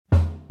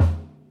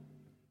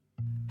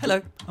Hello,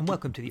 and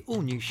welcome to the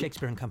all-new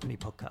Shakespeare and Company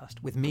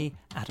podcast with me,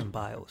 Adam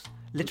Biles,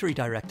 literary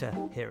director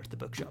here at the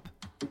Bookshop.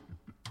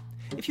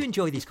 If you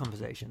enjoy these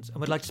conversations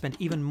and would like to spend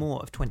even more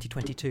of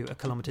 2022 at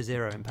Kilometre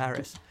Zero in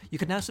Paris, you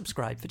can now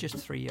subscribe for just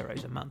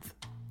 €3 a month.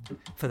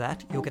 For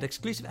that, you'll get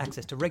exclusive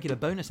access to regular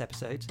bonus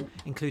episodes,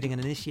 including an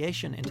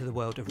initiation into the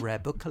world of rare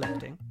book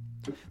collecting,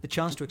 the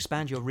chance to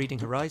expand your reading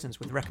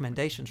horizons with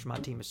recommendations from our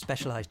team of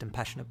specialised and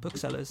passionate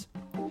booksellers,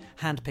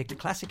 hand-picked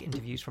classic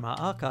interviews from our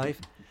archive,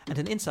 and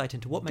an insight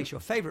into what makes your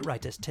favourite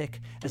writers tick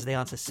as they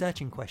answer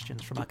searching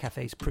questions from our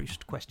Café's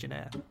Proust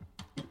questionnaire.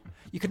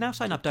 You can now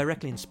sign up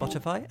directly in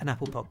Spotify and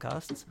Apple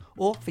Podcasts,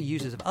 or for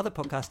users of other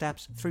podcast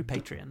apps through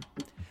Patreon.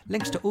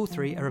 Links to all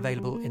three are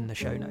available in the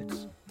show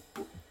notes.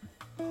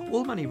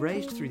 All money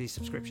raised through these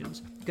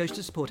subscriptions goes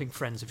to supporting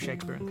Friends of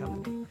Shakespeare and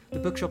Company, the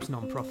bookshop's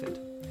non-profit,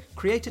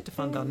 created to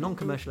fund our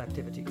non-commercial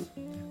activities,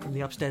 from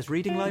the upstairs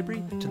reading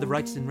library to the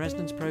Writers in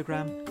Residence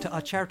programme to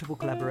our charitable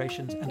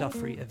collaborations and our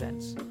free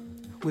events.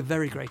 We're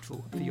very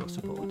grateful for your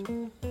support.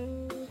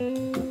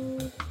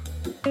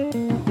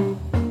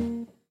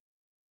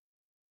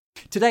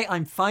 Today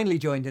I'm finally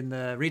joined in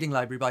the reading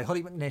library by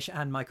Holly McNish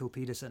and Michael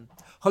Peterson.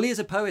 Holly is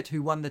a poet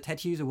who won the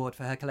Ted Hughes Award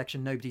for her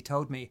collection Nobody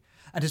Told Me,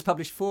 and has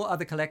published 4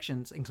 other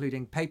collections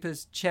including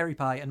Papers, Cherry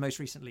Pie and most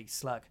recently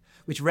Slug,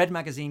 which Red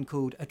Magazine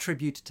called a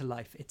tribute to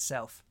life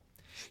itself.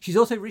 She's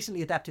also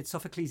recently adapted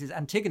Sophocles'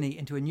 Antigone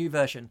into a new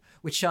version,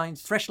 which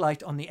shines fresh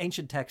light on the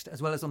ancient text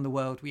as well as on the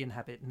world we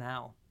inhabit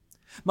now.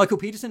 Michael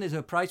Peterson is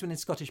a prize-winning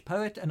Scottish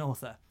poet and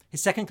author.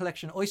 His second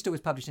collection, Oyster,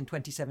 was published in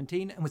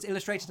 2017 and was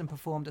illustrated and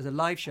performed as a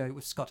live show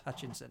with Scott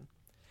Hutchinson.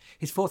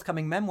 His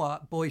forthcoming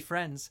memoir, Boy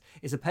Friends,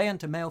 is a paean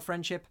to male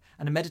friendship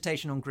and a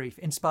meditation on grief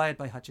inspired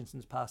by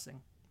Hutchinson's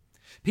passing.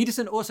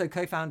 Peterson also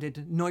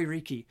co-founded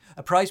Noiriki,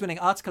 a prize-winning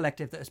arts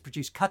collective that has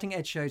produced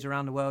cutting-edge shows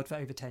around the world for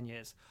over 10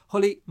 years.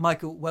 Holly,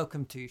 Michael,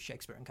 welcome to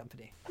Shakespeare and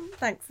Company.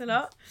 Thanks a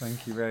lot.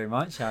 Thank you very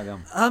much,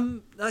 Adam.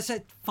 I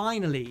said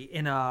finally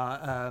in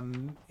our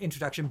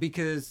introduction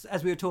because,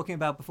 as we were talking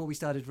about before we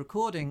started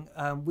recording,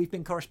 we've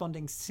been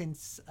corresponding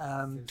since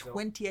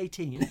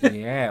 2018.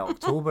 Yeah,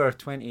 October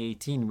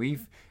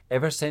 2018.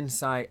 Ever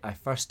since I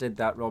first did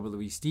that Robert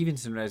Louis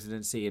Stevenson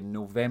residency in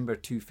November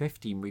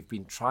 2015, we've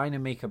been trying to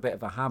make a bit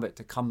of a habit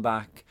to come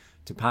back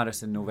to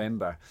Paris in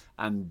November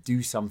and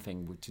do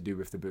something to do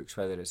with the books,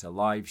 whether it's a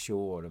live show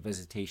or a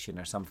visitation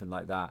or something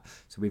like that.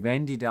 So we've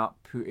ended up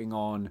putting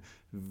on,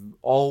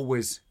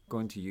 always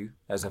going to you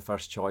as a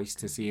first choice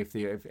to see if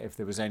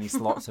there was any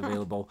slots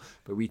available,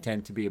 but we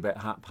tend to be a bit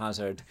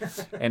haphazard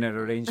in our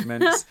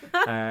arrangements,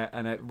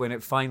 and when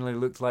it finally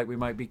looked like we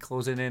might be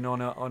closing in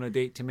on a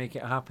date to make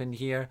it happen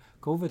here,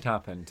 COVID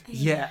happened.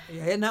 Yeah.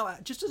 Now,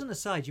 just as an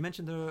aside, you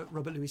mentioned the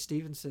Robert Louis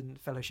Stevenson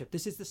Fellowship.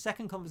 This is the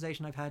second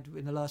conversation I've had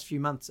in the last few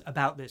months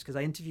about this, because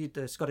I interviewed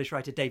the Scottish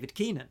writer David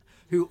Keenan,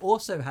 who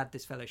also had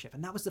this fellowship,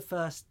 and that was the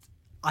first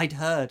I'd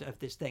heard of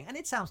this thing, and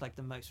it sounds like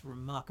the most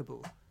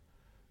remarkable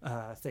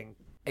thing.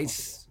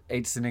 It's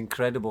an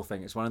incredible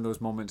thing. It's one of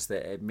those moments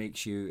that it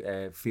makes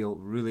you feel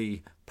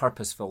really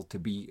purposeful to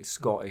be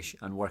Scottish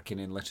and working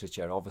in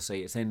literature.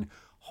 Obviously, it's in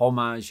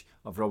homage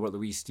of Robert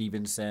Louis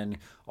Stevenson,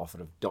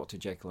 author of Dr.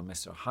 Jekyll and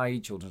Mr.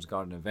 Hyde, Children's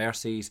Garden of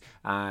Verses,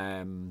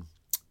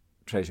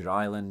 Treasure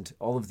Island,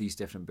 all of these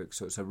different books.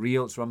 So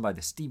it's run by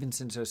the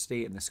Stevenson's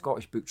estate and the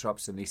Scottish Book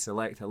Trusts, and they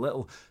select a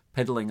little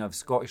piddling of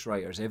Scottish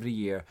writers every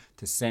year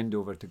to send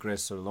over to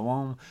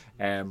Grèce-sur-Loing,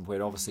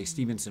 where obviously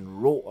Stevenson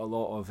wrote a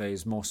lot of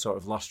his most sort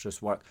of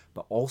lustrous work,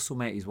 but also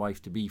met his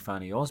wife-to-be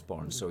Fanny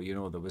Osborne. So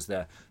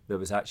there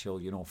was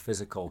actual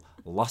physical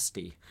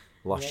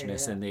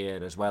lushness in the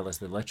air as well as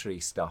the literary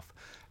stuff.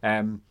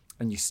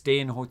 And you stay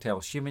in Hotel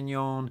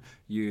Chimignon,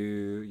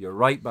 you're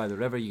right by the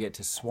river, you get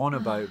to swan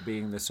about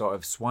being the sort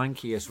of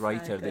swankiest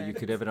writer that you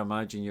could ever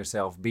imagine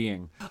yourself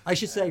being. I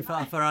should say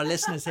for our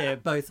listeners here,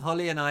 both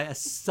Holly and I are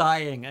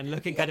sighing and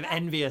looking kind of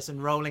envious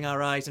and rolling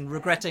our eyes and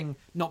regretting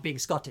not being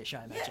Scottish,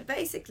 I imagine. Yeah,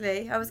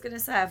 basically, I was going to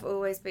say I've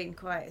always been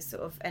quite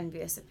sort of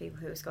envious of people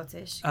who are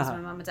Scottish, because my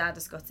mum and dad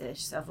are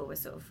Scottish, so I've always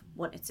sort of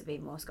wanted to be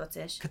more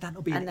Scottish. Could that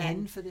not be an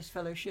end for this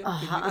fellowship?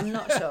 I'm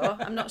not sure.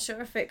 I'm not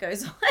sure if it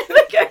goes on. If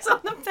it goes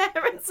on the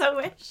parents, I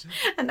wish.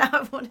 And now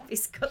I want to be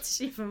Scottish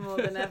even more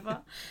than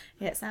ever.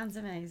 Yeah, it sounds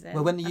amazing.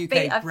 Well, when the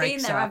UK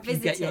breaks up, you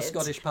get your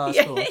Scottish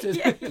passport.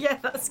 Yeah,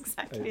 that's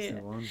exactly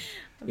it.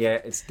 Yeah,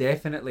 it's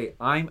definitely.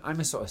 I'm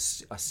a sort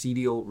of a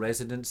serial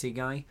residency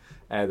guy.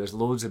 There's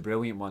loads of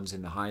brilliant ones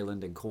in the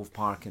Highland and Cove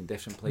Park and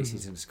different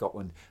places in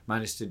Scotland.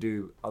 Managed to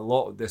do a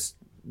lot of this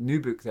new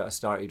book that I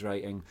started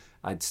writing.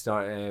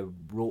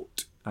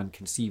 Wrote and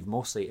conceived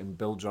mostly in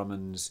Bill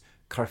Drummond's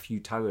Curfew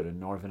Tower in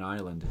Northern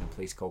Ireland in a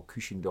place called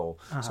Cushendall,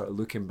 sort of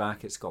looking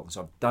back at Scotland.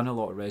 So I've done a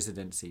lot of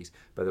residencies,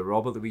 but the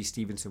Robert Louis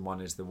Stevenson one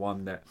is the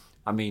one that,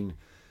 I mean,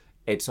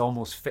 it's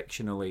almost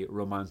fictionally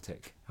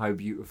romantic how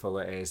beautiful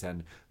it is,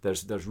 and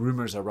there's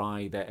rumours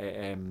awry that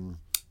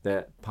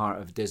that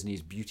part of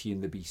Disney's Beauty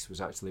and the Beast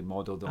was actually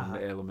modelled on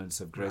the elements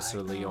of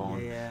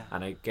Grèce-sur-Loing,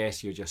 and I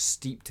guess you're just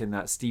steeped in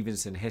that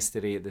Stevenson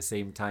history at the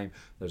same time.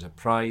 There's a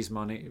prize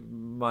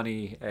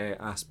money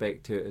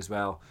aspect to it as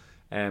well,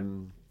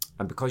 and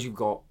because you've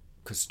got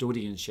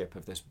custodianship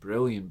of this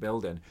brilliant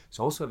building. It's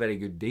also a very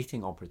good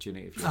dating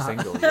opportunity if you're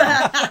single, you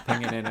know,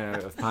 pinging in and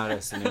out of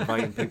Paris and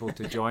inviting people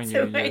to join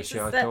you in your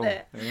chateau.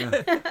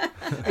 Yeah.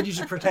 And you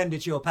should pretend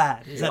it's your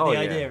pad. Is that the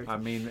idea? I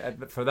mean,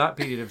 for that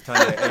period of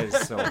time it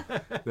is. So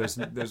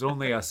there's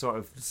only a sort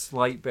of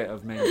slight bit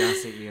of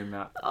mendacity in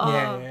that.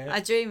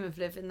 I dream of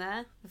living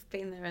there. I've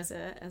been there as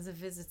a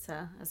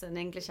visitor, as an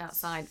English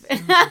outside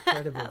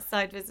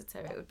visitor.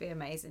 It would be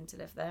amazing to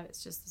live there.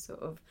 It's just a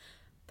sort of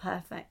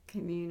perfect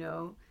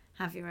communal,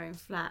 have your own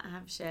flat,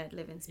 have shared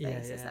living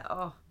space. It's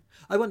like,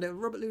 I wonder,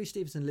 Robert Louis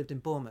Stevenson lived in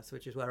Bournemouth,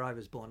 which is where I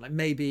was born. Like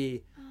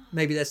maybe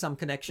there's some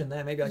connection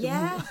there. Maybe I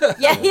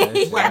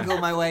can wangle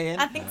my way in.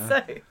 I think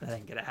so. That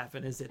ain't gonna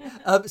happen, is it?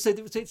 So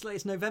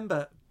it's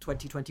November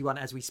 2021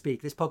 as we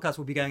speak. This podcast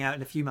will be going out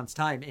in a few months'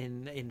 time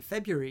in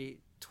February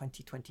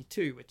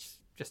 2022, which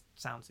just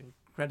sounds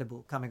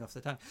incredible coming off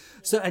the tongue.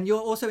 So, and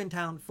you're also in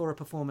town for a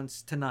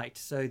performance tonight.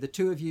 So the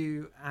two of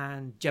you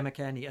and Gemma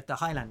Kearney at the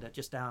Highlander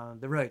just down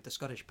the road, the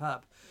Scottish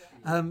pub.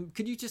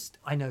 Could you just,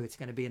 I know it's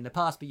going to be in the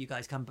past, but you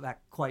guys come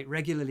back quite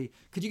regularly.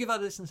 Could you give our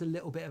listeners a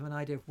little bit of an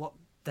idea of what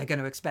they're going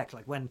to expect?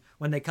 Like when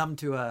they come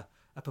to a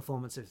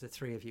performance of the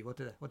three of you, what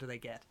do they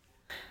get?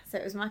 So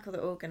it was Michael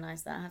that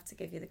organised that. I have to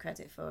give you the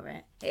credit for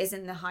it. It is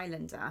in the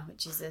Highlander,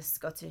 which is a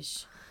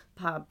Scottish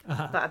pub,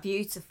 but a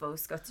beautiful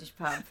Scottish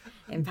pub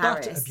in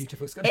Paris. But a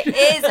beautiful Scottish. It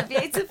is a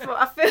beautiful.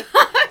 I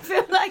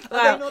feel like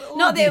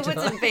not that it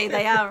beautiful? wouldn't be.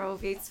 They are all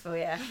beautiful.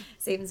 Yeah,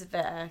 seems a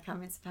bit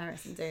coming to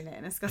Paris and doing it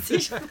in a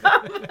Scottish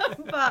pub,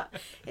 but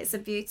it's a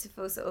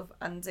beautiful sort of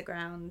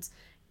underground,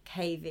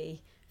 cavey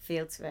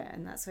feel to it,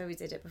 and that's where we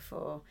did it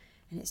before.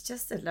 And it's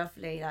just a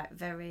lovely, like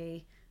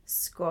very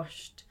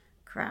squashed,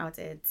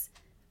 crowded,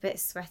 bit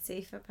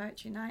sweaty for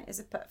poetry night.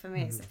 For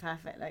me, it's a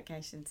perfect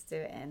location to do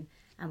it in.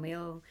 And we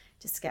all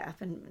just get up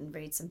and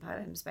read some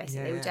poems,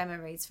 basically. Gemma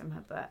reads from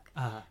her book.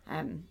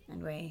 And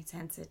we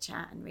tend to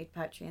chat and read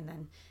poetry and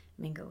then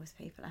mingle with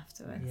people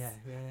afterwards.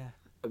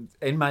 Yeah.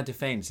 In my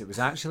defence, it was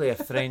actually a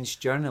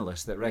French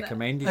journalist that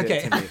recommended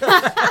it to me.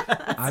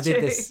 I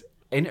did this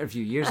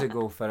interview years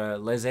ago for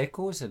Les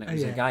Echos, and it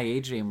was a guy,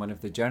 Adrian, one of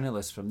the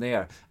journalists from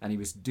there, and he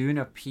was doing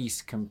a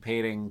piece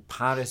comparing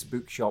Paris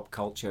bookshop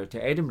culture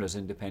to Edinburgh's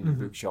independent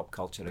bookshop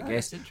culture. I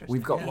guess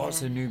we've got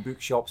lots of new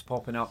bookshops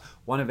popping up.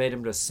 One of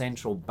Edinburgh's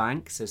central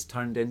banks has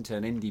turned into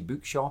an indie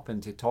bookshop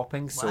into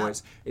Toppings, so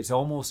it's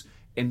almost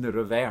in the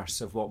reverse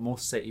of what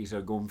most cities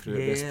are going through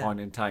at this point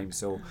in time.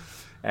 So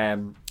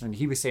and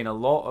he was saying a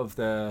lot of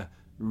the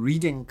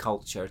reading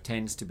culture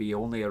tends to be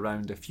only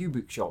around a few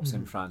bookshops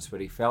in France, where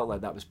he felt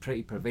like that was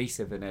pretty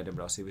pervasive in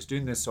Edinburgh. So he was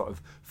doing this sort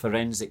of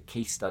forensic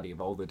case study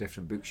of all the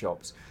different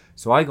bookshops.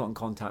 So I got in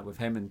contact with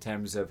him in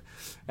terms of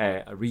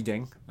a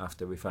reading,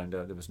 after we found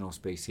out there was no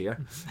space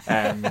here.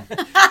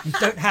 You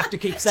don't have to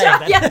keep saying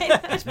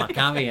that. It's my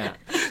caveat.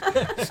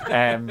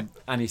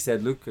 And he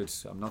said, look,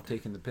 I'm not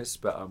taking the piss,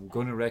 but I'm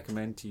going to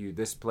recommend to you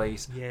this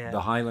place,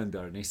 the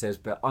Highlander. And he says,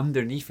 but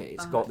underneath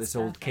it's got this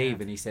old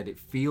cave. And he said, it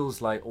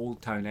feels like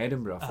Old Town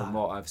Edinburgh from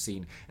what I've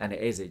seen. And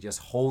it is. It just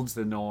holds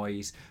the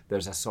noise.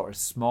 There's a sort of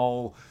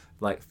small,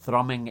 like,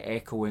 thrumming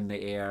echo in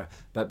the air.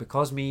 But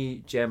because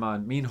me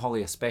and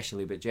Holly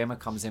especially, but Gemma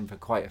comes in for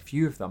quite a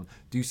few of them,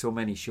 do so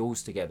many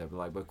shows together.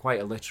 We're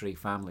quite a literary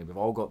family. We've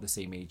all got the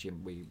same age,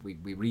 and we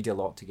read a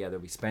lot together.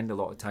 We spend a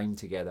lot of time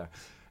together.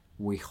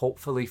 We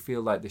hopefully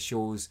feel like the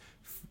shows,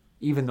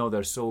 even though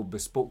they're so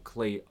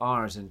bespokely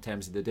ours in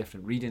terms of the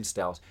different reading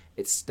styles,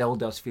 it still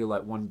does feel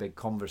like one big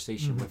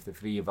conversation with the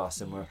three of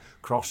us, and we're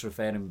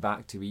cross-referring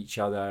back to each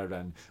other,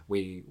 and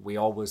we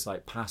always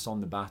like pass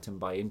on the baton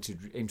by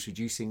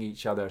introducing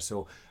each other.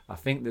 So I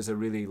think there's a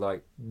really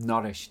like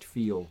nourished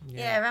feel.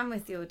 Yeah, and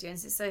with the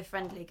audience, it's so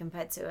friendly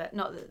compared to it.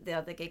 Not that the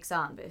other gigs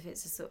aren't, but if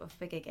it's a sort of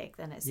bigger gig,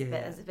 then there's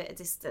a bit of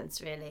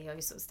distance really. You're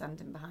sort of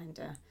standing behind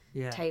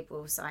a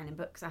table signing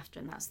books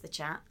after, and that's the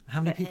chat. How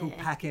many people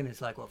pack in?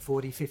 It's like what,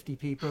 40, 50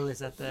 people? Is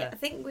that the? Yeah,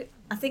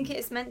 I think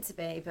it's meant to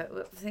be, but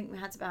I think we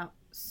had about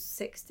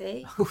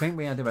 60. I think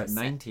we had about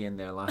 90 in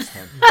there last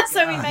time.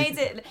 So we made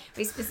it.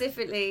 We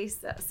specifically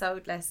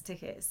sold less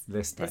tickets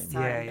this time.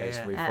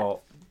 Yeah. We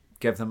thought,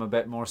 give them a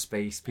bit more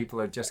space.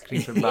 People are just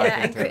creeping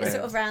back into it. And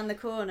sort of round the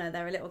corner,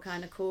 there are little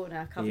kind of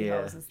corner cubby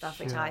holes and stuff,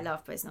 which I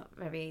love, but it's not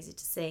very easy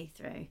to see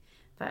through.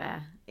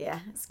 But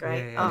it's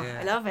great.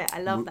 I love it.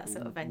 I love that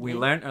sort of venue. We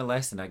learnt our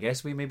lesson. I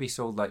guess we maybe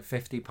sold like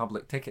 50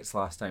 public tickets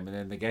last time, and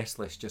then the guest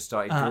list just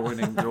started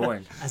growing and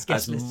growing. As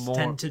guest lists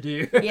tend to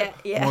do.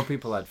 More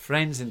people had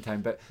friends in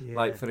town. But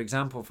like, for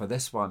example, for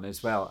this one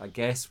as well, I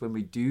guess when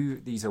we do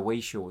these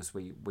away shows,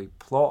 we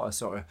plot a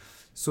sort of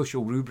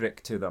social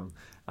rubric to them.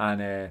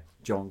 And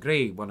John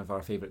Gray, one of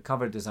our favourite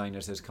cover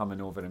designers, is coming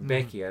over, and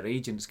Becky, our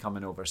agent's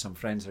coming over. Some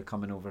friends are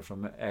coming over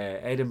from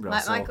Edinburgh.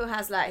 Michael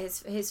has like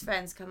his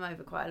friends come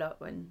over quite a lot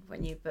when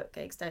you book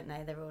gigs, don't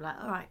they? They're all like,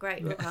 all right,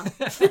 great, we'll come.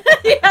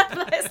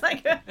 It's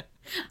like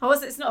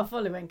it's not a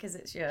following because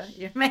it's your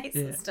mates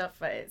and stuff,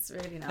 but it's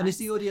really nice. And is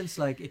the audience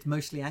like, it's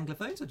mostly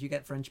Anglophones, or do you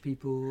get French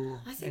people?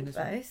 I think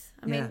both.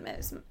 I mean, it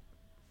was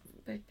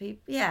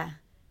people. Yeah,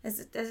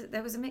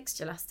 there was a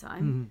mixture last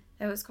time.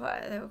 There were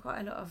quite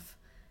a lot of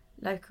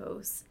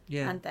locals.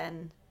 Yeah. And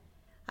then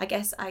I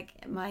guess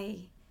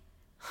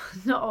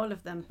not all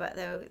of them, but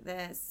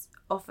there's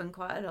often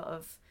quite a lot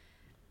of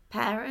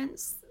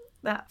parents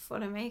that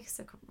follow me, because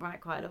I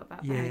write quite a lot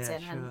about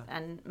parenting, sure.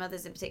 and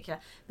mothers in particular,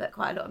 but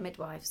quite a lot of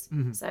midwives.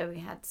 So we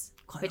had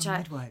Quite a lot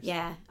of midwives.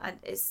 Yeah,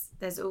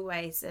 there's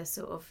always a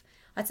sort of,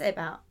 I'd say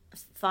about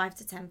 5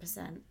 to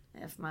 10%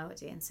 of my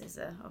audiences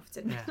are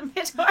often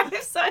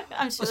midwives. So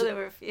I'm sure Also, there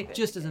were a few.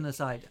 Just as an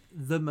aside,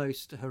 the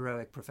most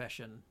heroic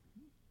profession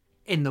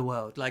in the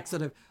world, like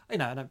sort of,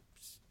 and I'm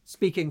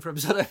speaking from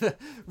sort of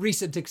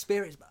recent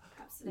experience.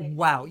 Absolutely.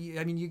 Wow,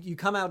 you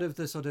come out of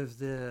the sort of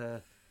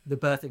the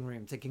birthing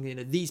room thinking,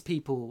 these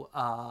people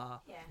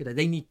are,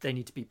 they need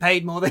to be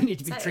paid more, they need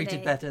to be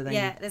treated better.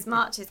 There's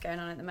marches going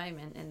on at the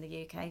moment in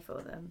the UK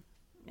for them.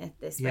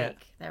 This week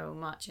they're all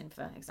marching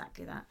for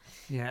exactly that.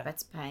 Yeah,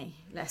 better pay,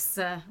 less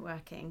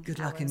working. Good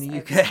luck in hours the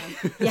overtime.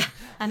 UK. Yeah,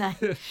 I know.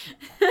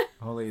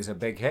 Holly is a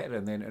big hitter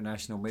in the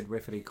international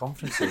midwifery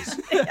conferences.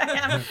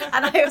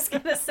 And I was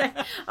going to say,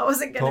 I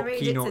wasn't going Top to read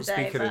keynote it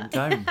today, speaker in but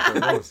town. For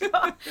those.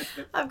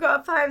 I've got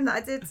a poem that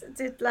I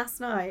did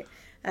last night.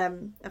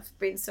 I've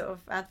been sort of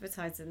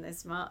advertising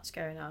this march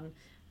going on,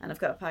 and I've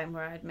got a poem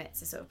where I admit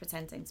to sort of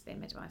pretending to be a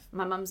midwife.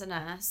 My mum's a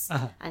nurse,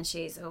 and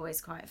she's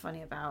always quite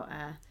funny about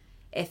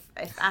if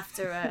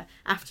after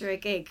a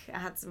gig, I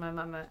had my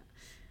mum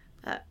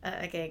at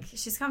a gig.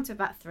 She's come to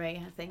about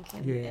 3, I think,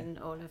 in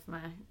all of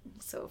my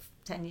sort of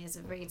 10 years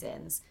of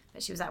readings.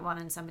 But she was at one,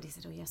 and somebody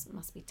said, "Oh, yes,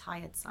 must be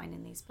tired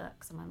signing these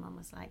books." And my mum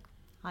was like,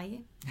 "Are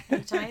you? Are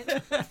you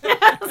tired?"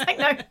 I was like,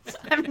 "No,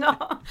 I'm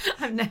not.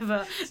 I'm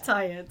never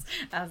tired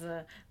as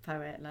a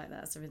poet." Like,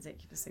 that's a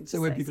ridiculous thing to say.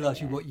 So when people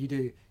ask you what you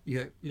do,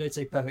 you don't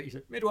say poet, you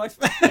say midwife.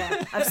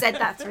 Yeah, I've said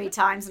that 3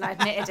 times, and I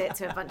admitted it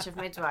to a bunch of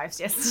midwives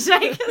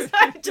yesterday, because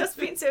I've just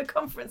been to a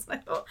conference and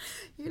I thought,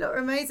 "You lot are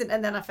amazing,"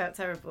 and then I felt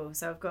terrible.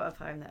 So I've got a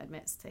poem that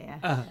admits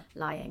to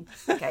lying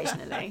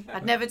occasionally.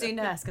 I'd never do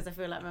nurse, because I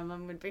feel like my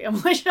mum would be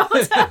on my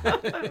shoulder.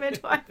 A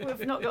midwife,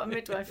 we've not got a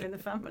midwife in the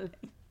family.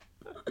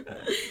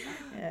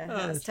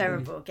 That's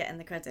terrible, getting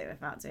the credit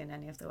without doing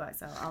any of the work,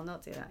 so I'll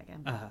not do that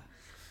again.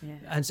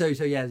 And so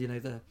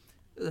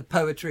the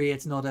poetry,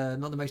 it's not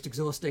the most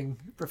exhausting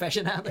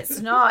profession out there. It's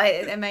not.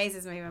 It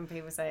amazes me when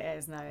people say it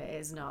is. No, it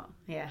is not.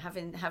 Yeah,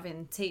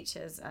 having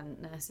teachers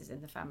and nurses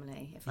in the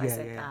family, if I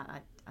said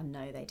that, I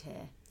know they'd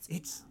hear.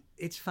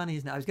 It's funny,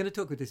 isn't it? I was going to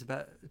talk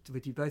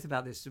with you both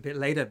about this a bit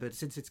later, but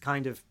since it's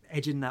kind of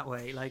edging that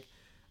way, like,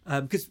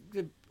 because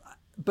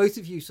both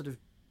of you sort of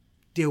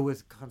deal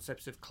with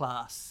concepts of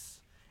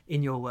class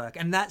in your work,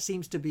 and that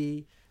seems to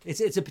be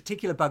it's a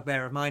particular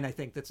bugbear of mine. I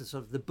think that's a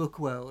sort of the book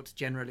world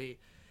generally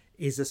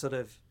is a sort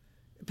of,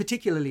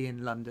 particularly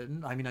in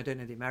London. I mean, I don't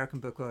know the American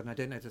book world, and I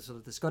don't know the sort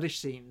of the Scottish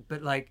scene,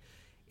 but like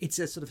it's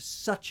a sort of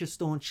such a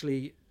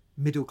staunchly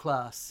middle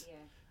class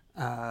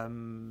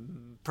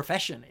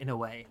profession in a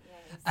way.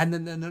 And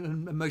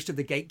then most of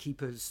the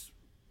gatekeepers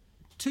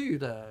to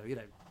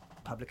the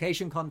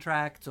publication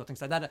contracts or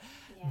things like that,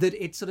 that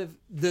it's sort of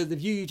the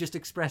view you just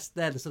expressed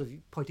there, the sort of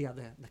pointing out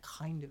the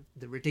kind of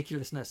the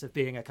ridiculousness of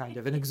being a kind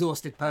of an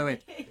exhausted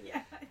poet.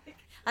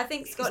 I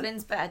think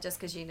Scotland's better just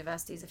because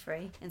universities are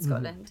free in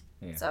Scotland.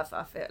 So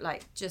I feel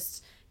like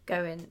just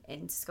going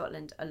into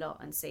Scotland a lot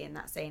and seeing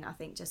that scene, I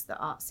think just the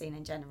art scene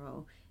in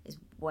general is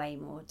way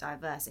more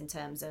diverse in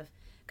terms of,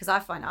 because I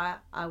find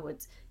I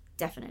would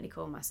definitely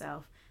call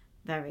myself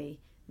very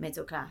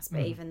middle class,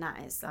 but even that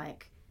is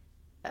like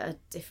a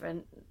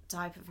different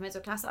type of middle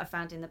class that I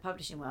found in the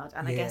publishing world.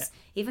 And I guess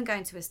even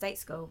going to a state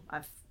school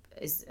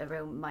is a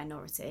real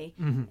minority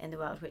in the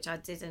world, which I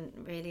didn't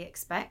really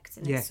expect,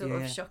 and it's sort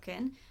of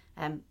shocking.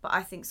 But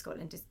I think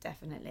Scotland is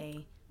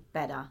definitely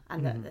better,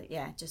 and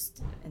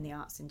just in the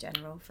arts in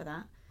general for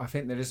that. I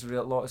think there is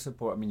a lot of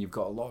support. I mean, you've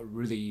got a lot of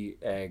really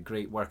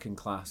great working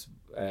class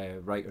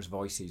writers'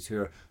 voices who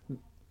are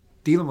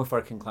dealing with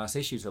working class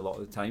issues a lot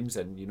of the times,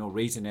 and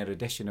raising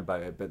erudition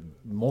about it, but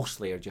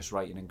mostly are just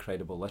writing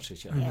incredible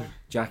literature.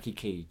 Jackie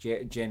Kay,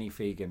 Jenny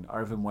Fagan,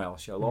 Irvine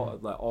Welsh, a lot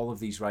of all of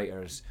these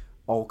writers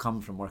all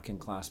come from working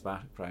class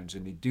backgrounds,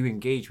 and they do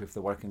engage with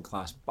the working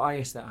class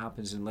bias that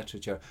happens in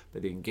literature,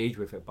 but they engage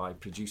with it by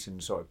producing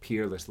sort of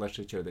peerless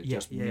literature that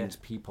just means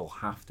people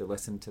have to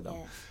listen to them.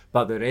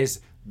 But there is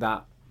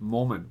that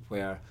moment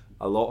where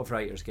a lot of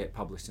writers get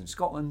published in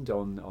Scotland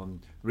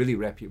on really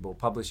reputable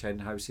publishing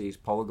houses.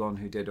 Polygon,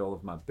 who did all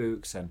of my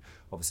books, and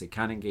obviously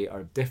Canongate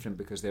are different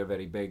because they're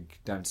very big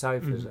down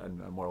south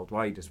and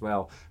worldwide as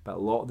well. But a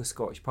lot of the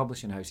Scottish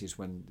publishing houses,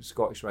 when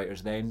Scottish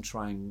writers then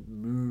try and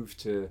move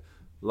to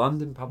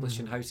London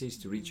publishing houses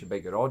to reach a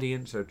bigger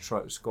audience, or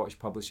Scottish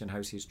publishing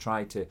houses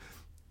try to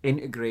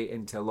integrate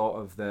into a lot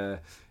of the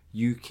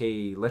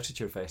UK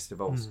literature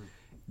festivals,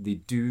 they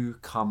do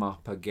come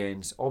up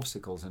against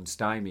obstacles and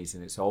stymies,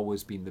 and it's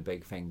always been the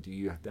big thing. Do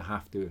you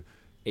have to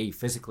A,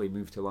 physically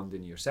move to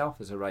London yourself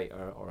as a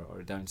writer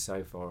or down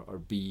south,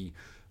 or B,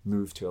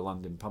 move to a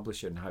London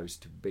publishing house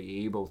to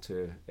be able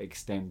to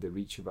extend the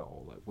reach of it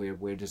all. Like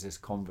where does this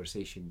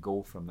conversation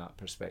go from that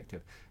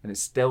perspective? And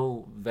it's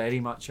still very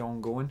much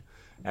ongoing.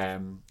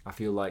 I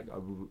feel like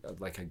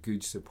a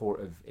good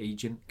supportive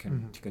agent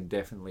can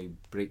definitely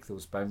break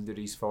those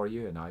boundaries for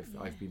you. And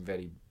I've been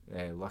very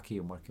lucky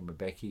in working with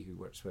Becky, who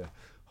works with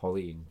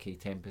Holly and Kay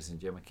Tempest and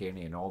Gemma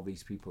Kearney and all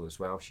these people as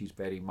well. She's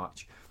very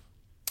much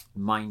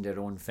mind her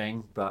own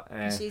thing, but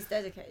she's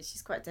dedicated.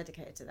 She's quite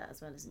dedicated to that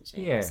as well, isn't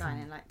she? Yeah.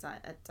 Signing like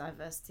a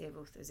diversity of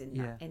authors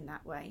in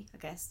that way, I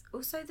guess.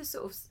 Also, the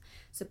sort of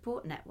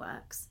support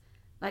networks,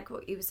 like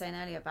what you were saying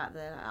earlier about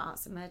the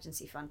Arts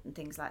Emergency Fund and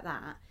things like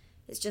that.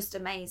 It's just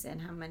amazing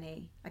how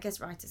many, I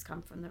guess, writers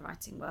come from the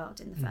writing world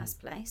in the first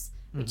place,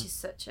 which is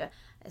such a.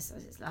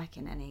 It's like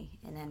in any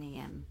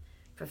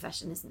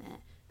profession, isn't it?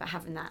 But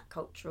having that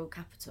cultural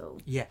capital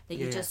that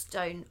you just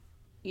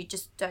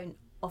don't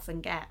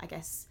often get, I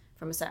guess,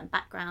 from a certain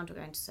background or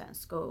going to a certain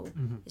school.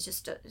 It's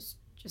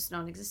just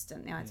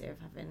non-existent, the idea of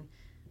having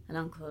an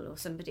uncle or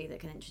somebody that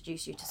can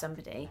introduce you to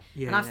somebody.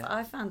 And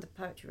I found the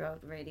poetry world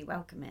really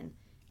welcoming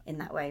in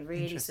that way,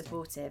 really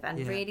supportive,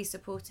 and really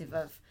supportive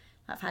of.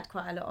 I've had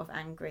quite a lot of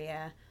angry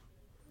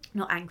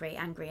in a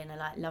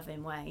like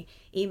loving way,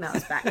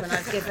 emails back when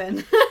I've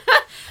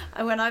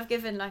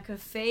given like a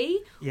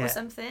fee or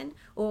something,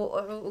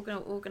 or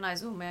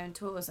organise all my own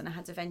tours. And I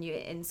had a venue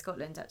in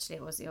Scotland, actually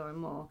it was the Oran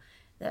Moor,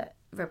 that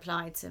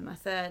replied to my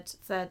third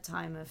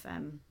time of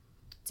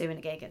doing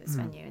a gig at this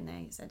venue, and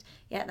they said,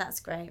 yeah, that's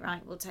great,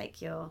 right, we'll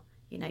take your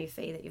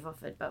fee that you've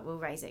offered, but we'll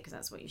raise it because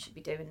that's what you should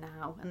be doing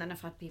now. And then I've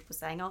had people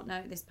saying, oh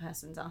no, this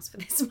person's asked for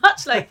this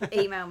much, like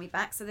email me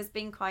back. So there's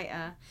been quite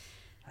a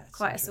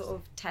sort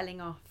of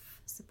telling off,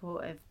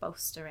 supportive,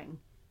 bolstering,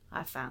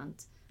 I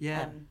found,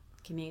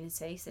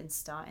 community since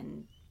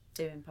starting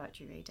doing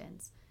poetry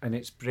readings. And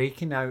it's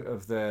breaking out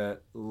of the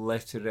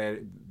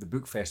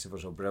book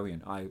festivals are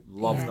brilliant. I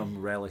love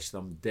them, relish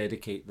them,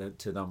 dedicate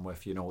to them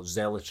with,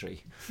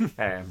 zealotry.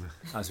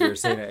 As we were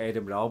saying at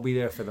Edinburgh, I'll be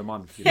there for the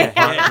month. Part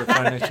of the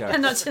furniture.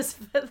 And not just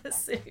for the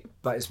soup.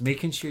 But it's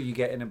making sure you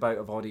get in and out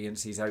of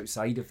audiences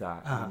outside of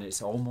that. And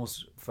it's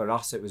almost, for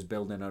us, it was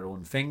building our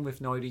own thing with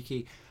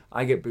Noiriki.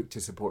 I get booked to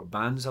support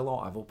bands a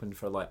lot. I've opened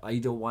for like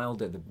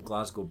Idlewild at the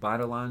Glasgow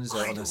Barrowlands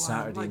on a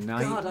Saturday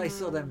night. God, I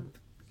saw them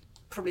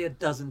probably a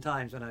dozen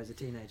times when I was a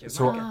teenager.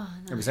 So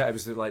it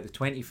was like the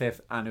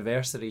 25th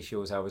anniversary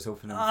shows I was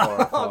opening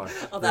for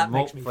that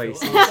makes me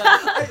places.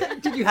 Feel.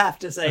 Did you have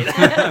to say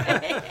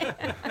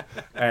that?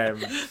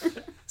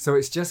 So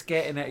it's just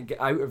getting it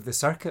out of the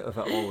circuit of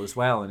it all as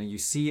well. And you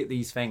see it,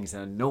 these things,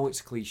 and I know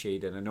it's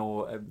cliched, and I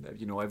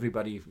know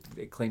everybody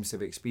claims to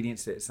have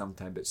experienced it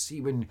sometime. But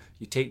see, when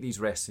you take these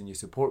risks and you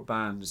support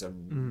bands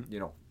and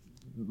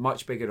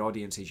much bigger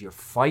audiences, you're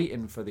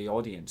fighting for the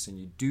audience, and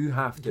you do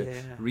have to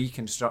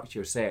reconstruct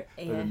your set.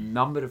 But the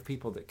number of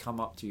people that come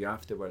up to you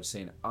afterwards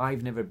saying,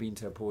 I've never been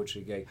to a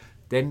poetry gig,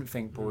 didn't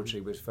think poetry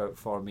was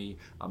for me,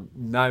 I'm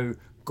now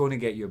going to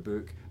get your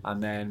book.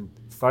 And then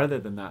further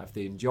than that, if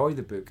they enjoy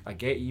the book, I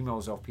get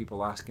emails of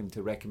people asking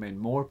to recommend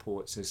more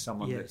poets as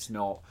someone that's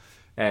not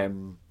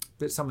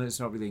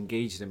really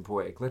engaged in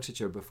poetic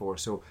literature before.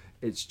 So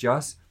it's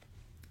just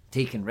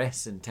taking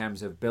risks in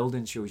terms of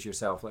building shows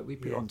yourself. Like we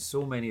put on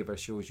so many of our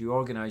shows, you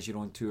organise your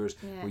own tours,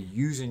 we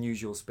use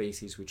unusual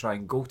spaces, we try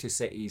and go to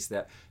cities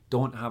that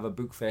don't have a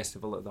book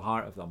festival at the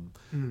heart of them,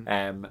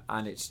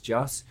 and it's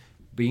just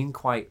being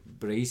quite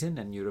brazen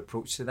in your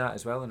approach to that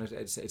as well. And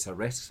it's a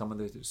risk. Some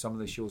of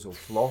the shows will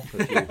flop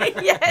if you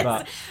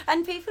yes.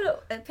 And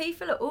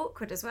people are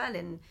awkward as well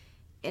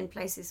in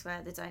places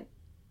where they don't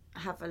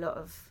have a lot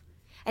of.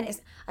 And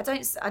I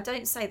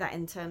don't say that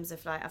in terms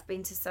of like, I've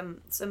been to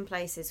some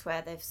places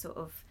where they've sort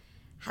of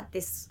had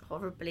this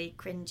horribly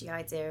cringy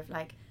idea of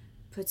like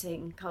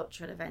putting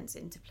cultural events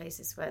into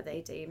places where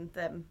they deem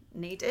them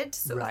needed,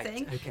 sort of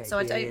thing. Okay. So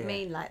I don't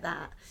mean like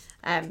that,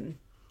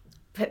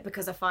 but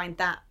because I find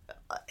that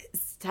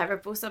it's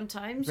terrible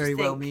sometimes. Very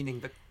well-meaning,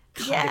 but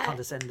kind of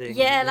condescending.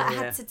 Yeah, like I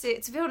had to do.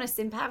 To be honest,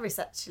 in Paris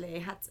actually, I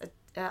had to.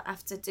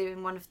 After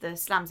doing one of the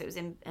slams, it was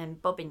in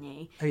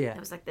Bobigny. Oh yeah. It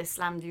was like the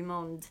Slam du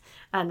Monde,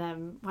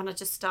 and when I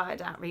just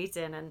started out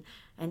reading and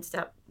ended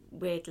up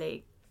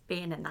weirdly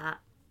being in that,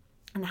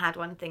 and I had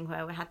one thing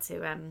where we had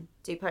to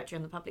do poetry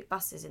on the public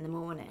buses in the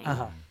morning,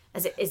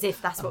 as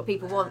if that's what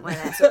people want when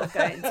they're sort of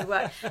going to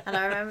work. And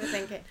I remember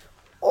thinking,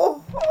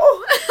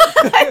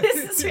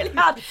 this is really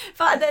hard,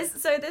 but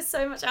there's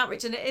so much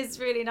outreach, and it is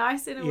really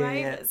nice in a way.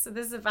 Yeah. So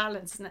there's a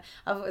balance. And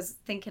I was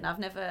thinking, I've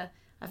never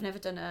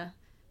done a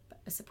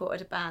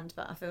supported a band,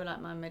 but I feel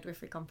like my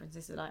midwifery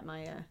conferences are like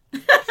my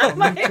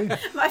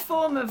my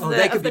form of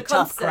they could be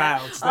tough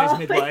crowds, those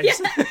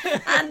midwives.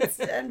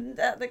 And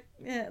at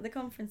the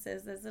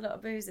conferences there's a lot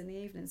of booze in the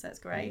evening, so it's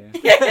great.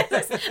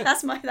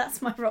 That's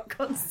my rock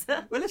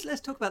concert. Well,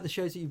 let's talk about the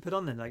shows that you put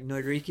on then, like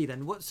Noiriki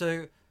then. What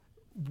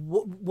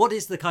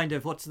is the kind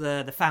of, what's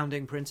the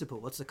founding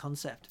principle? What's the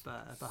concept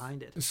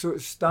behind it? So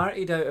it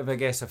started out of, I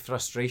guess, a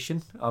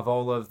frustration of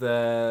all of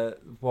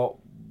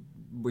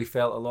we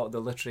felt a lot of the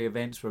literary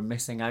events were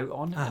missing out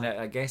on, Ah. and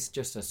I guess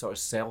just a sort of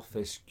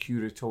selfish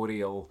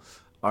curatorial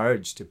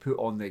urge to put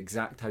on the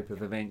exact type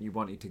of event you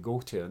wanted to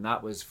go to, and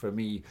that was for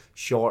me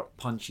short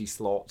punchy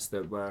slots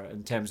that were,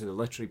 in terms of the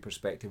literary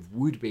perspective,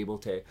 would be able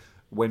to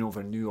win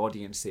over new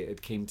audience that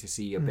had came to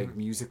see a big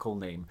musical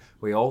name.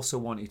 We also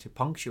wanted to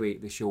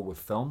punctuate the show with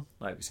film,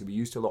 like so we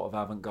used a lot of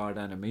avant-garde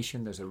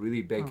animation. There's a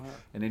really big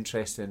and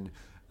interesting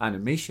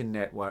animation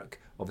network.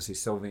 Obviously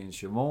Sylvain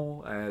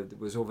Chaumont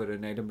was over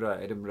in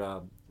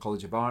Edinburgh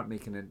College of Art,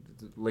 making a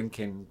link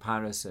in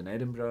Paris and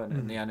Edinburgh and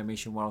in the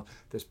animation world.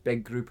 This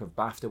big group of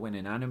BAFTA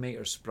winning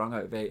animators sprung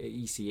out of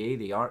ECA,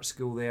 the art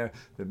school there,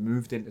 that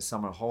moved into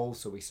Summer Hall,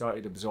 so we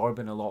started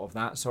absorbing a lot of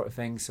that sort of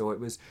thing. So it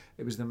was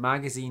the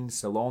magazine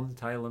salon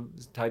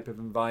type of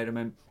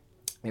environment.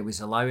 It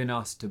was allowing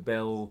us to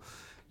build,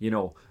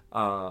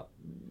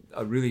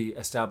 a really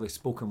established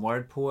spoken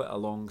word poet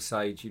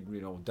alongside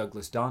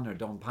Douglas Dunn or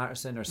Don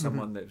Patterson or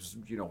someone that was,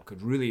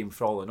 could really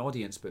enthrall an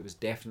audience, but was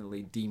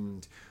definitely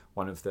deemed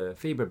one of the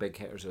Faber big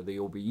hitters or the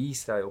OBE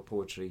style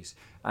poetries.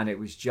 And it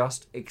was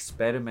just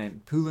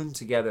pulling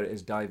together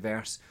as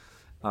diverse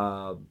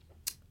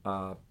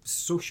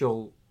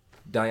social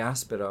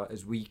diaspora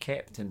as we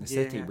kept in the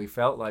city. Yeah. We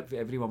felt like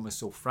everyone was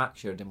so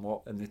fractured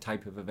in the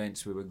type of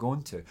events we were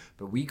going to,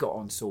 but we got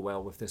on so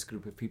well with this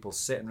group of people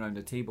sitting around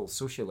a table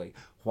socially.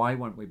 Why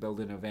weren't we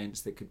building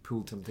events that could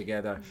pull them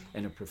together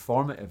in a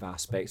performative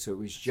aspect? So it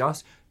was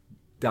just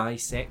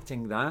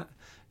dissecting that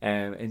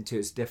into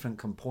its different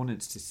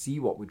components to see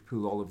what would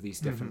pull all of these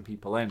different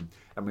people in.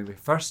 And when we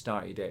first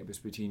started it was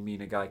between me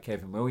and a guy,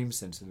 Kevin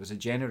Williamson, so there was a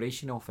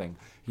generational thing.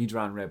 He'd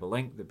ran Rebel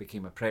Inc. that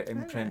became a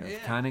imprint of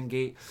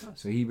Canongate,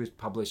 so he was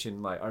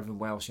publishing like Irvin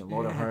Welsh and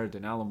Laura Hurd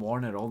and Alan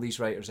Warner, all these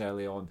writers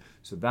early on,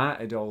 so that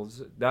had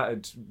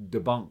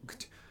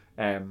debunked,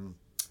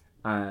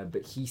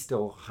 but he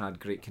still had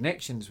great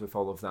connections with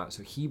all of that,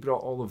 so he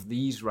brought all of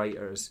these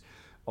writers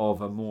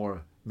of a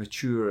more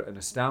mature and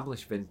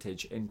established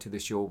vintage into the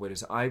show,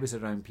 whereas I was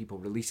around people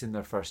releasing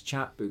their first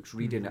chapbooks,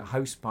 reading at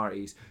house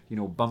parties,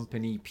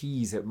 bumping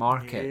EPs at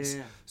markets.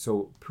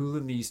 So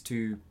pulling these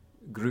two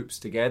groups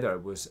together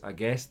was, I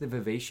guess, the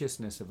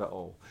vivaciousness of it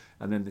all.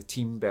 And then the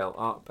team built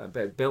up,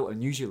 but built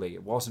unusually.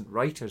 It wasn't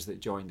writers that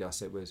joined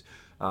us, it was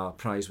a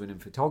prize-winning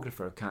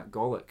photographer, Kat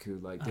Golick, who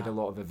did a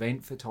lot of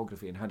event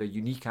photography and had a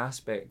unique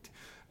aspect,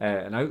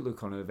 an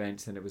outlook on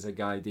events. And it was a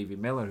guy, Davey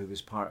Miller, who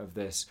was part of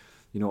this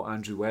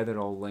Andrew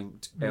Weatherall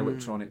linked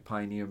electronic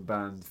pioneer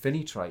band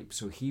Finny Tribe.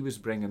 So he was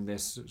bringing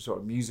this sort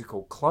of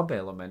musical club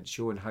element,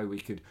 showing how we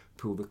could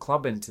pull the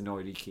club into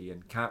Noiriki.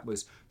 And Kat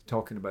was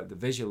talking about the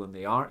visual and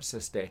the arts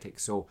aesthetic.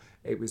 So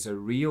it was a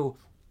real,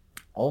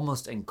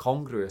 almost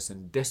incongruous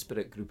and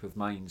disparate group of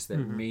minds that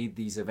made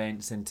these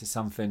events into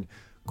something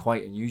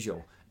quite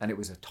unusual. And it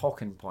was a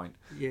talking point.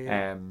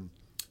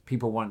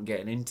 People weren't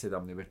getting into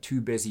them. They were too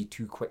busy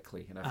too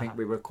quickly. And I think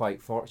we were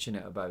quite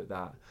fortunate about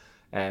that.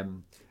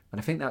 And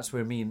I think that's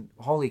where me and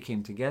Holly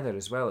came together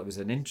as well. It was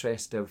an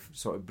interest of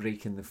sort of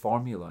breaking the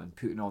formula and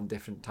putting on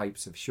different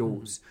types of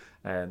shows.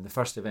 The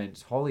first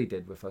events Holly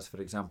did with us,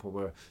 for example,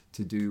 were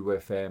to do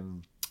with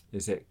Kim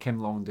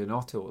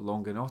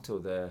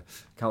Longinotto, the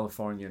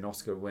Californian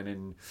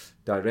Oscar-winning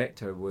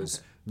director,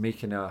 was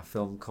making a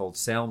film called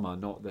Selma,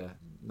 not the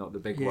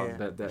big one,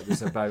 but that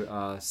was about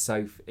a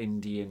South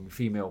Indian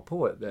female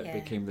poet that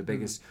became the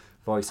biggest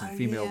voice in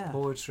female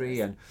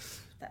poetry. And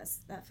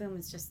that film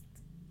is just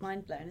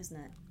mind blown, isn't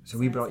it? So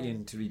we brought you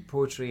in to read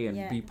poetry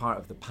and be part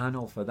of the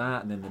panel for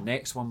that, and then the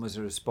next one was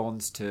a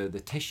response to the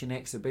Titian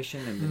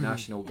exhibition in the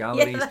National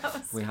Galleries.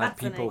 We had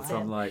people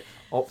from like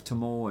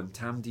Optimo and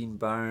Tamdeen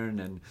Byrne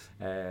and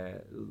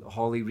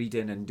Holly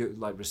reading and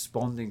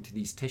responding to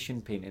these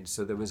Titian paintings.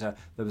 So there was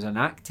an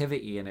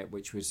activity in it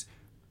which was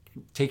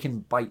taking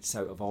bites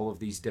out of all of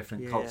these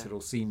different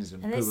cultural scenes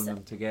and pulling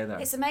them together.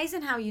 It's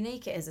amazing how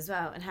unique it is as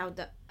well, and how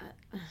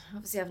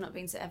obviously I've not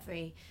been to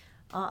every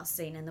art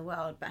scene in the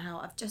world, but how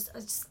I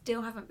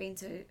still haven't been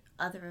to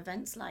other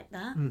events like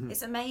that.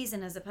 It's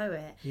amazing as a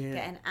poet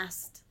getting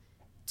asked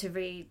to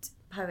read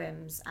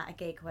poems at a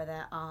gig where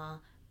there are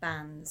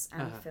bands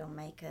and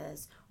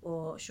filmmakers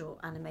or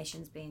short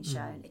animations being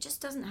shown. It just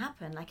doesn't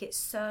happen. Like, it's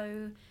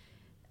so,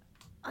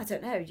 I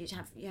don't know, you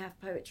have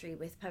poetry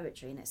with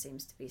poetry, and it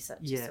seems to be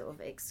such a sort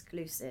of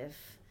exclusive,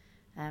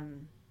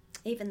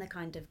 even the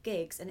kind of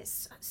gigs, and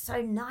it's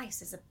so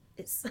nice as a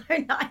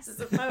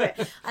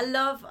poet. I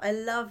love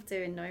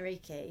doing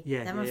Noiriki.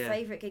 They're my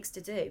favourite gigs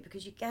to do,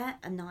 because you get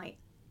a night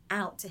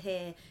out to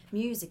hear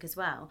music as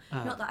well.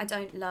 Not that I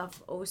don't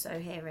love also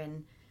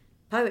hearing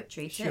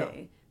poetry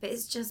too, but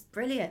it's just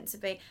brilliant to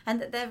be, and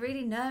that they're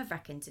really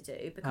nerve-wracking to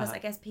do, because I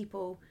guess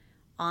people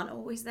aren't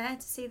always there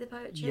to see the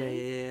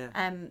poetry.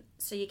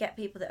 So you get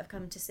people that have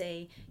come to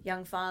see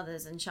Young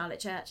Fathers and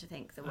Charlotte Church, I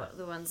think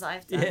the ones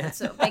I've done, the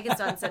sort of biggest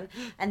ones,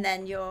 and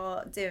then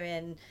you're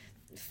doing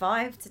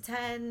 5 to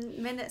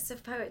 10 minutes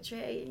of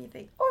poetry and you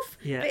think, oof.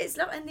 But it's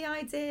not in the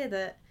idea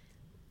that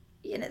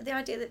you know, the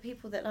idea that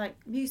people that like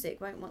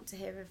music won't want to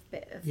hear a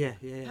bit of Yeah.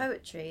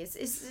 poetry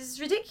is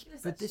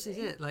ridiculous. But this is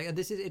it. Like, and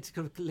it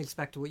kind of links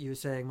back to what you were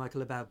saying,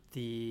 Michael, about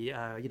the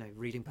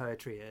reading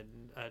poetry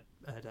and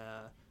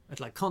at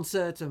like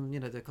concerts, and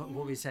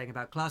what we were saying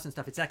about class and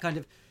stuff. It's that kind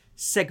of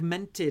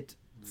segmented,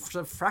 sort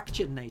of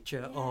fractured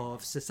nature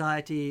of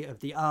society, of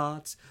the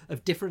arts,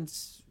 of different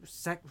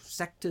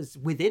sectors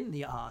within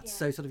the arts.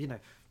 So sort of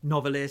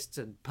novelists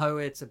and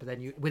poets, but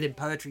then within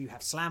poetry you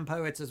have slam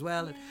poets as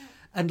well,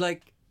 and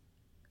like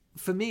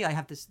for me, I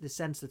have this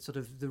sense that sort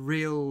of the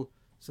real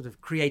sort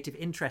of creative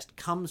interest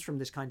comes from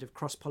this kind of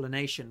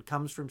cross-pollination,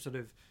 comes from sort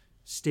of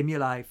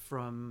stimuli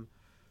from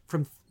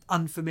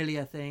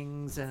unfamiliar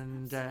things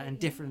and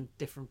different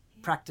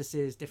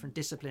practices, different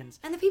disciplines.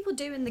 And the people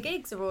doing the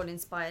gigs are all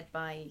inspired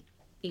by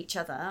each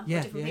other.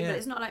 Different people.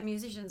 It's not like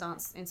musicians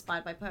aren't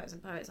inspired by poets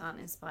and poets aren't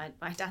inspired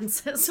by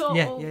dancers or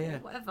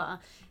whatever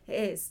it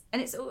is.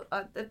 And it's all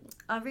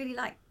I really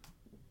like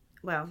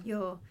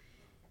your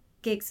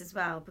gigs as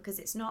well, because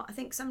it's not, I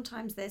think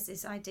sometimes there's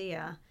this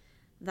idea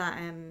that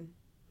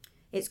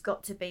it's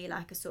got to be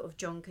like a sort of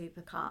John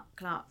Cooper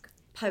Clarke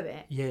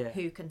poet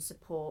who can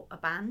support a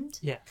band.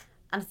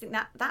 And I think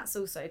that's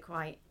also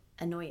quite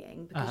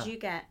annoying, because you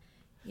get,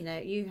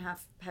 you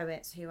have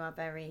poets who are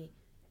very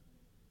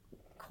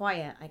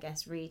quiet, I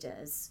guess,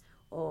 readers,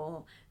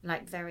 or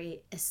like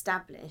very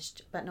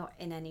established, but not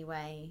in any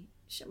way,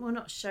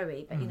 not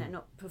showy, but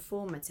not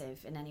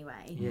performative in any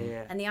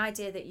way. And the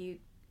idea that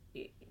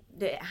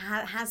that it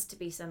has to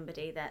be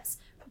somebody that's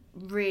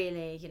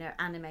really,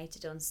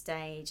 animated on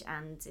stage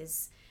and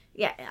is,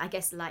 I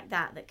guess like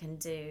that can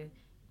do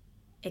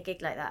a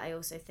gig like that, I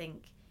also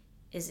think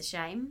is a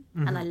shame.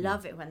 And I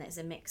love it when it's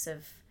a mix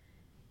of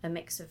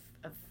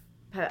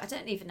poet. I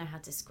don't even know how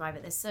to describe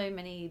it. There's so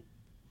many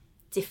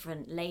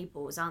different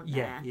labels, aren't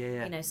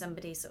there?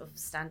 Somebody sort of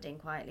standing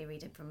quietly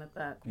reading from a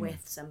book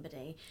with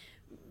somebody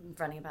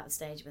running about the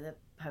stage with a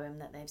poem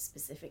that they've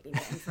specifically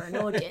written for an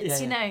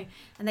audience,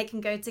 and they can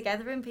go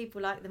together, and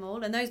people like them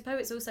all, and those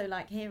poets also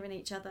like hearing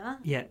each other.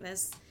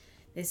 There's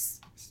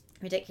this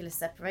ridiculous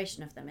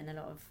separation of them in a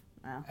lot of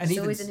it's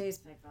always a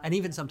newspaper. And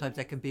even sometimes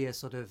there can be a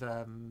sort of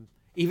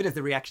even if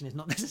the reaction is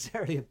not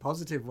necessarily a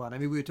positive one. I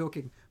mean, we were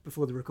talking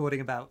before the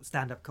recording about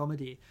stand-up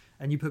comedy,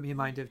 and you put me in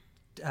mind of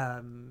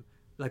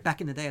like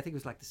back in the day, I think it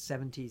was like the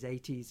 70s,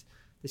 80s,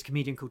 this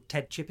comedian called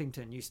Ted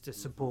Chippington used to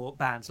support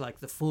bands like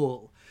The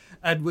Fall,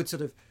 and would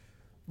sort of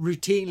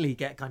routinely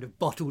get kind of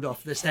bottled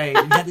off the stage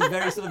and had this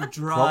very sort of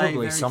dry,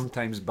 probably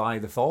sometimes by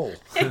The Fall.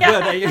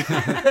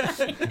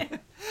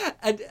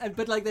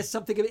 But like there's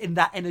something in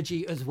that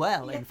energy as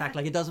well. In fact,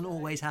 like it doesn't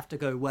always have to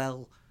go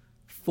well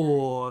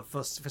for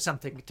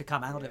something to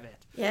come out of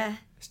it.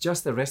 It's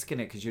just the risk in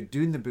it, because you're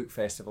doing the book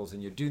festivals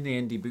and you're doing the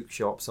indie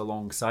bookshops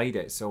alongside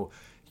it, so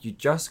you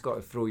just got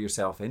to throw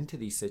yourself into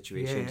these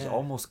situations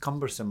almost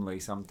cumbersomely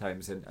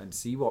sometimes and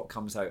see what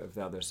comes out of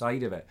the other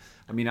side of it.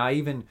 I mean, I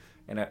even,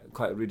 in a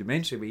quite a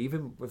rudimentary way,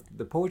 even with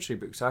the poetry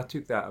books, I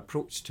took that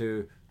approach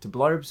to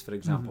blurbs, for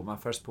example. My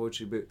first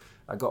poetry book,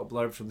 I got a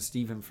blurb from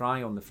Stephen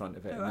Fry on the front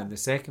of it. And then the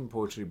second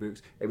poetry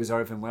books, it was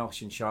Irvine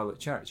Welsh and Charlotte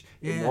Church.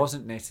 It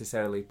wasn't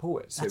necessarily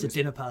poets. That's a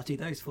dinner party,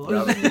 those four.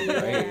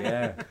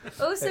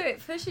 Also,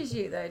 it pushes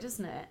you though,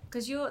 doesn't it?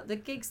 Because the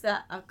gigs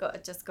that I've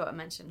just got to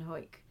mention,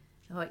 Hoyk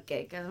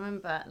gig. I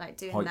remember like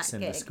doing Hoyk's that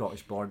in gig the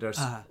Scottish Borders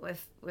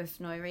with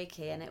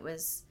Noiriki, and it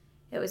was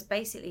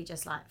basically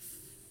just like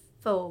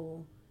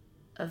full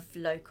of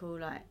local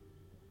like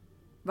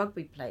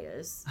rugby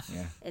players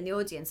in the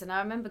audience. And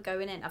I remember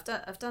going in.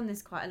 I've done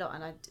this quite a lot,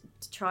 and I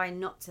try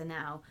not to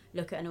now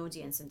look at an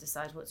audience and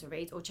decide what to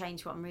read or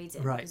change what I'm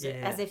reading,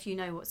 as if you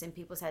know what's in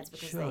people's heads,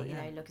 because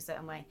they look a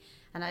certain way.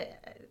 And I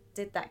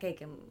did that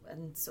gig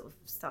and sort of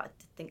started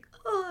to think,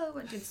 I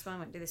won't do this one, I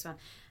won't do this one,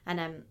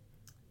 and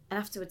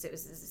afterwards it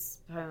was this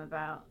poem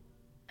about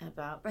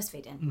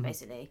breastfeeding,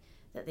 basically,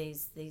 that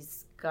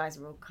these guys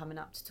were all coming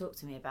up to talk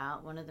to me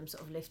about. One of them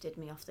sort of lifted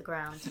me off the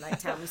ground to like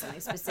tell me something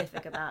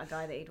specific about a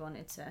guy that he'd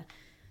wanted to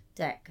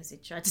deck because he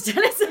tried to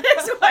tell his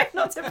wife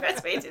not to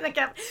breastfeed in the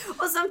camp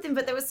or something.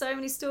 But there were so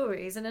many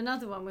stories. And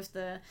another one with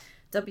the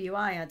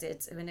WI I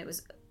did when it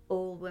was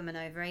all women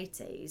over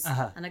 80s,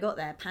 and I got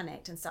there,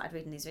 panicked, and started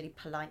reading these really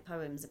polite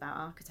poems about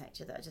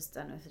architecture that I just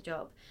done with a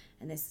job.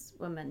 And this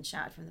woman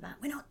shouted from the back,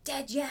 "We're not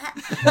dead yet."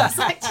 I was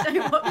like, "Do you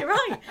know what? You're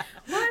right.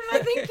 Why am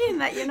I thinking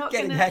that you're not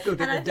getting gonna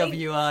heckled at the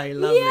WI?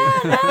 Lovely. Yeah,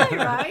 I know,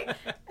 right?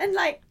 And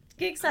like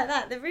gigs like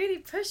that, they really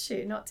push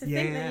you not to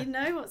think that you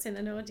know what's in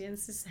an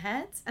audience's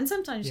head. And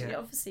sometimes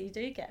obviously you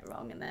do get it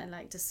wrong, and they're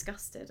like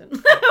disgusted and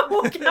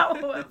walk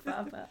out or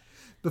whatever. But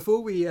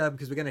before we,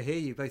 because we're going to hear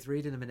you both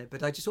read in a minute,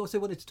 but I just also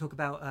wanted to talk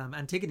about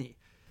Antigone.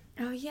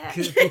 Oh yeah,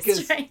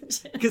 because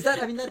strange. Because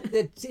that, I mean,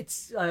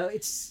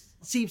 it's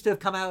seems to have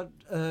come out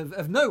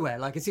of nowhere.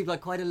 Like it seems like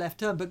quite a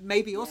left turn, but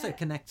maybe also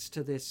connects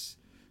to this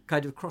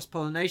kind of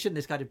cross-pollination,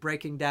 this kind of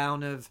breaking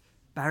down of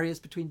barriers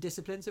between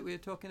disciplines that we were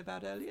talking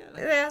about earlier?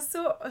 Yeah,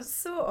 sort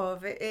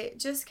of. It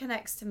just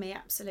connects to me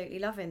absolutely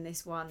loving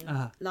this one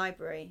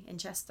library in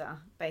Chester,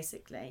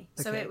 basically.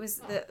 Okay. So it was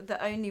the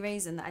only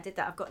reason that I did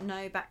that. I've got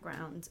no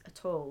background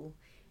at all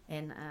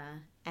in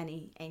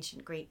any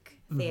ancient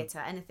Greek theatre,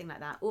 anything like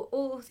that,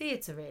 or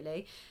theatre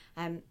really.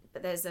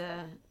 But there's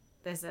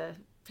a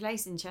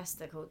place in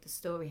Chester called the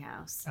Story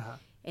House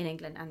in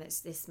England, and it's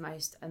this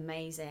most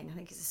amazing, I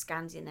think it's a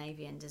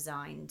Scandinavian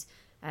designed,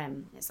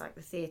 it's like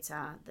the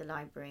theatre, the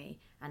library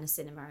and a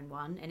cinema in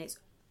one, and its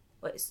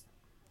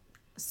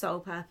sole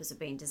purpose of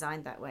being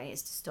designed that way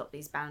is to stop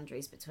these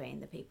boundaries between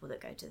the people that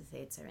go to the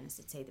theatre in a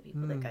city, the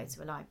people that go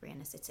to a library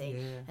in a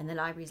city, and the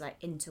library's like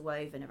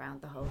interwoven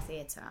around the whole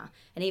theatre,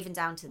 and even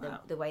down to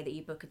the way that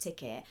you book a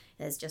ticket,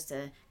 there's just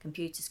a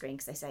computer screen,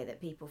 because they say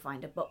that people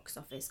find a box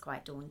office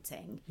quite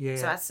daunting.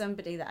 So as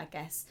somebody that I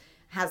guess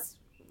has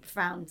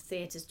found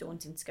theatres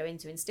daunting to go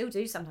into, and still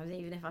do sometimes,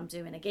 even if I'm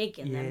doing a gig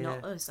and they're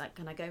not, it's like,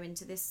 can I go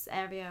into this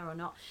area or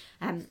not?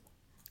 I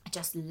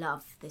just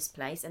love this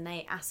place, and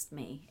they asked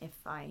me if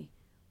I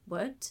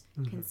would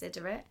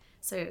consider it.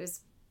 So it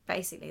was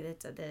basically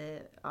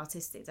the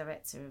artistic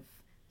director of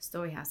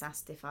Story House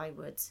asked if I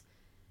would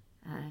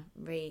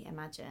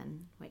reimagine,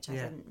 which I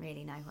didn't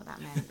really know what that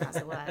meant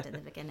as a word at the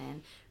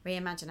beginning.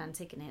 Reimagine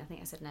Antigone. I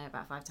think I said no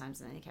about 5 times,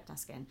 and then he kept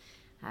asking,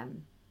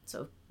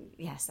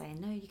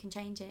 saying no, you can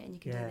change it and you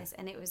can do this,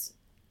 and it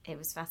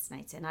was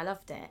fascinating. I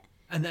loved it.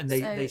 And then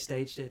they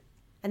staged it.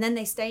 And then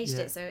they staged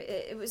it, so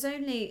it was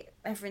only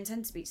ever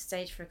intended to be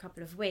staged for a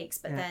couple of weeks,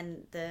 but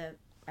then the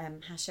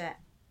Hachette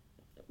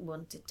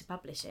wanted to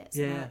publish it,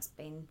 so now it's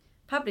been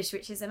published,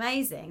 which is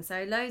amazing.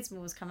 So loads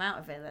more has come out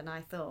of it than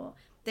I thought.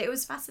 It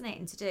was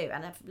fascinating to do,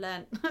 and I've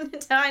learned an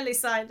entirely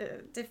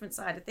different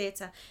side of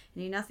theatre. I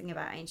knew nothing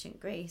about ancient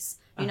Greece,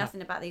 knew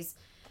nothing about these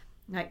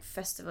like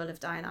Festival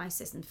of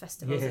Dionysus and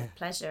festivals of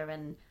pleasure,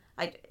 and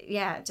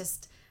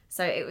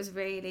so it was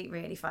really,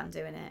 really fun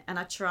doing it. And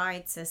I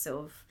tried to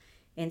sort of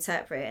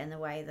interpret it in the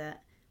way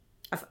that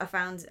I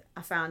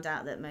found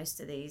out that most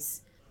of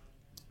these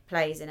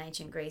plays in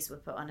ancient Greece were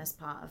put on as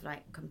part of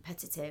like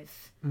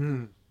competitive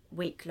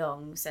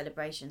week-long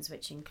celebrations,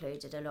 which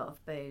included a lot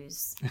of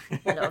booze,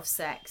 a lot of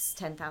sex,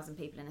 10,000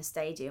 people in a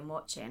stadium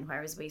watching,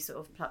 whereas we sort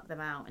of plucked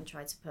them out and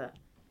tried to put,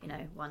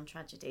 one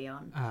tragedy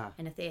on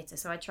in a theatre.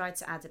 So I tried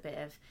to add a bit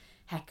of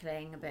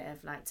heckling, a bit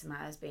of like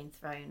tomatoes being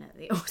thrown at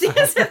the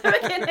audience at the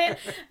beginning,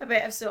 a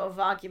bit of sort of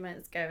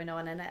arguments going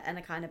on, and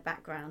a kind of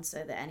background,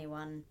 so that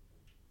anyone,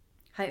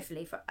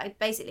 hopefully,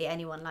 basically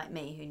anyone like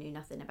me who knew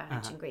nothing about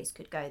ancient Greece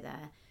could go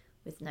there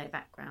with no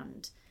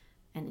background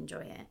and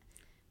enjoy it,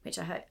 which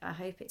I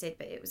hope it did.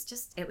 But it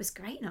was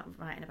great not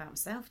writing about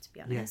myself, to be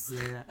honest.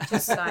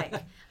 Just like,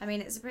 I mean,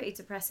 it's a pretty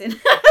depressing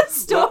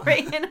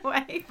story in a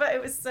way, but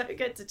it was so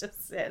good to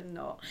just sit and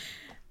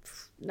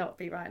not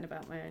be writing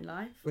about my own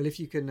life. Well, if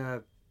you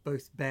can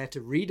both bear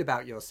to read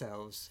about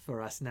yourselves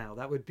for us now,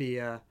 that would be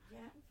a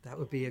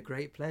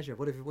great pleasure.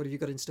 What have you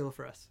got in store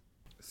for us?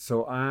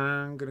 So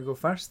I'm going to go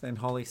first, then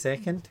Holly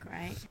second.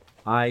 Great.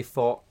 I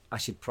thought I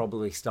should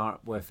probably start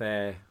with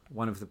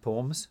one of the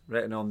poems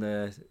written on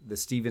the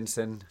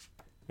Stevenson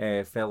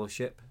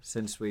Fellowship,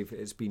 since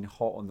it's been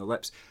hot on the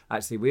lips.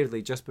 Actually,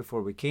 weirdly, just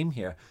before we came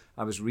here,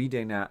 I was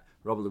reading at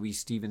Robert Louis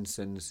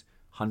Stevenson's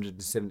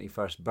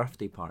 171st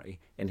birthday party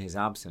in his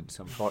absence,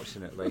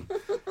 unfortunately.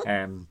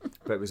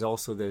 But it was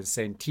also the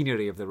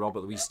centenary of the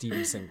Robert Louis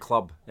Stevenson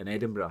Club in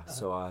Edinburgh,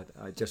 so I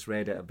just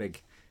read at a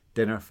big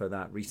dinner for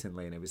that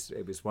recently, and it was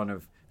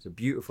a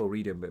beautiful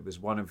reading, but it was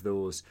one of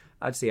those,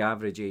 I'd say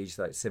average age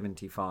like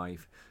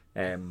 75,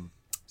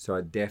 so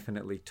I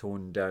definitely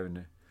toned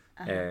down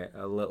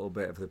a little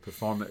bit of the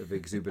performative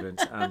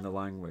exuberance and the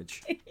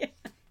language.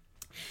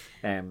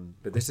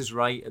 But this is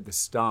right at the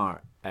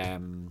start.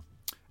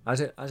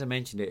 As I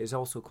mentioned, it is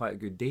also quite a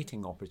good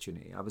dating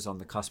opportunity. I was on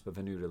the cusp of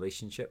a new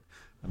relationship,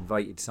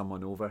 invited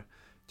someone over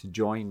to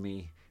join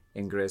me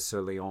in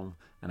Grèce-sur-Lyon,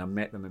 and I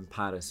met them in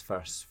Paris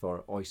first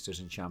for oysters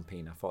and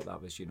champagne. I thought that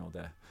was,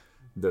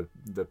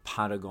 the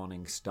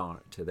paragoning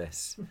start to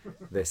this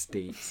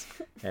date.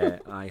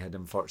 I had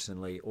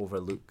unfortunately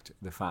overlooked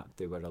the fact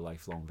they were a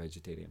lifelong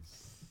vegetarian.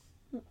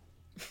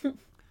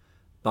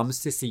 Thumbs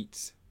to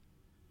seats,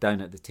 down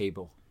at the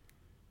table.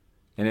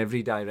 In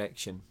every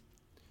direction,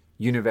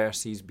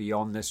 universes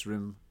beyond this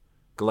room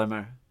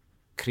glimmer,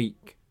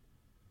 creak,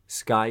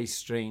 skies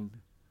strain,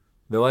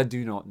 though I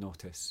do not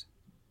notice.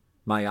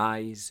 My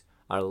eyes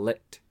are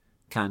lit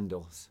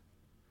candles.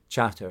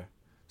 Chatter,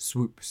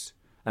 swoops,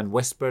 and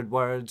whispered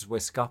words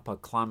whisk up a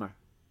clamour.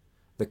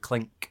 The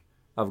clink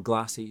of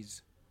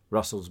glasses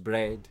rustles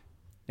bread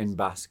in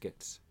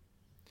baskets.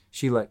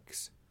 She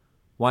licks,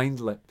 wined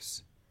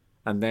lips,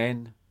 and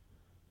then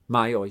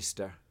my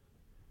oyster,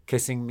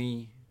 kissing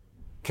me,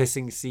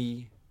 kissing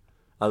sea,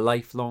 a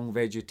lifelong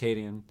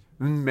vegetarian,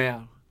 une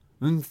mère,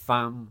 une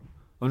femme,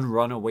 une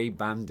runaway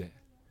bandit.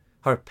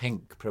 Her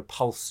pink,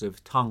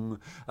 propulsive tongue,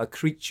 a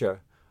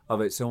creature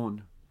of its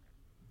own.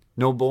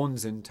 No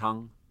bones in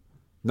tongue,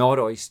 nor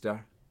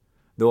oyster.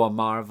 though a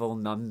marvel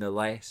none the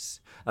less.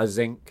 A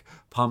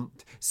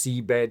zinc-pumped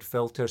seabed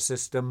filter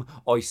system,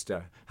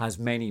 oyster has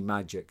many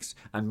magics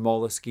and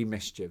mollusky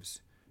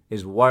mischiefs,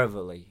 is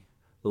worthily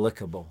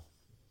lickable.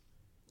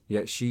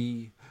 Yet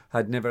she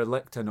had never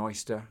licked an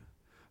oyster.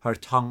 Her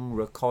tongue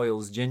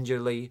recoils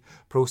gingerly,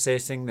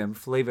 processing them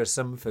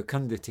flavoursome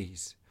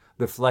fecundities.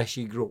 The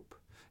fleshy grope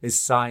is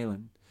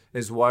silent,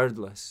 is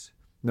wordless.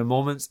 The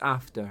moments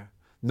after,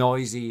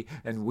 noisy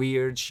and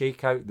weird,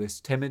 shake out this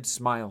timid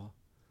smile.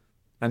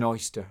 An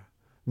oyster,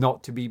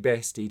 not to be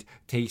bested,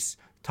 tastes,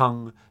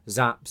 tongue,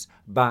 zaps,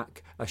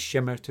 back, a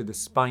shimmer to the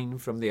spine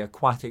from the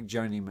aquatic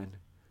journeyman.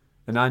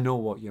 And I know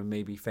what you're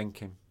maybe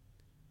thinking.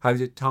 How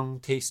did tongue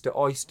taste the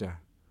oyster?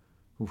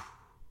 Oof.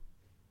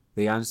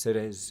 The answer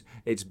is,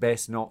 it's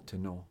best not to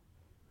know.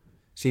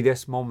 See,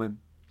 this moment,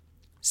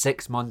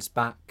 6 months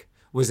back,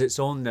 was its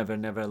own Never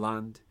Never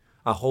Land,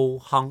 a whole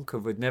hunk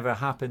of would never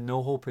happen,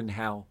 no hope in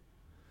hell.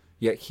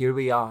 Yet here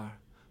we are,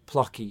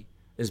 plucky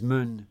as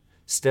moon,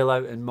 still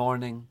out in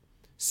morning,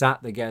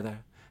 sat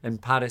together in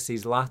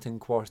Paris's Latin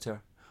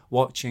Quarter,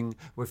 watching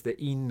with the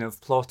een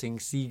of plotting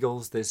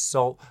seagulls this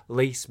salt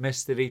lace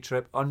mystery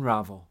trip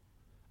unravel.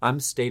 I'm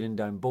staring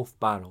down both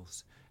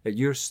barrels at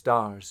your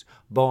stars,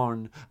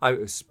 born out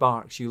of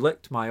sparks. You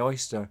licked my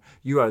oyster.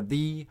 You are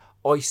the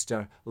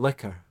oyster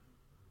licker.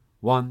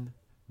 One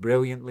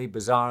brilliantly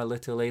bizarre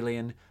little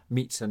alien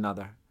meets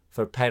another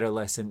for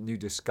pearlescent new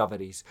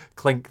discoveries.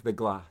 Clink the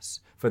glass,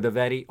 for the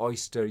very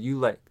oyster you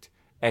licked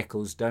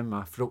echoes down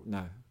my throat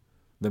now.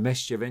 The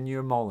mischief in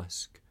your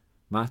mollusk,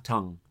 my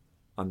tongue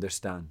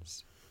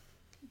understands.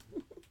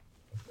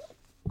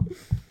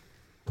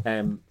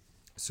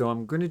 So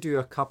I'm going to do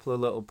a couple of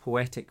little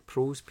poetic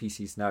prose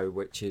pieces now,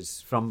 which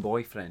is from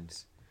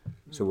Boyfriends.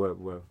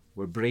 So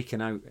we're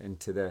breaking out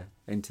into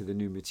the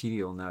new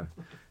material now,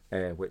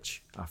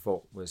 which I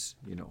thought was,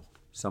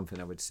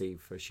 something I would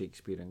save for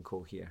Shakespeare &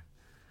 Co. here.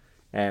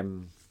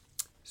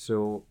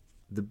 So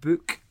the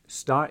book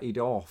started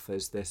off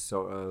as this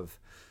sort of,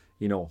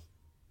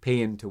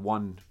 paying to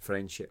one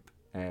friendship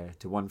that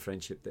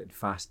had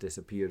fast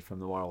disappeared from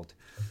the world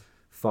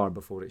far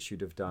before it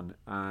should have done.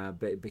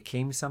 But it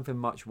became something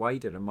much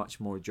wider and much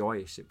more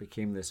joyous. It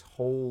became this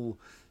whole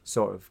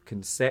sort of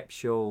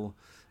conceptual,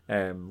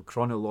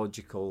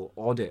 chronological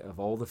audit of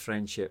all the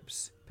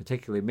friendships,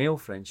 particularly male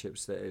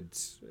friendships, that had,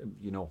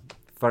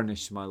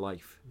 furnished my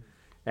life.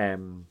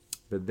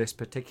 But this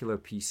particular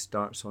piece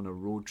starts on a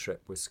road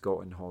trip with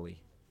Scott and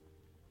Holly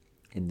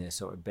in the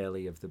sort of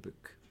belly of the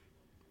book.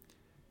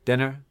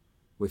 Dinner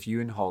with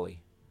you and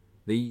Holly.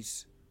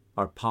 These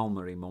are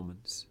Palmery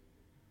moments.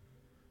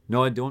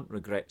 No, I don't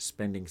regret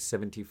spending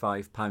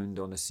 £75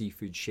 on a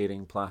seafood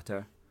sharing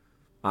platter.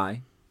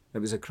 Aye, it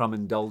was a crumb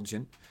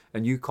indulgent,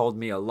 and you called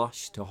me a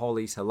lush to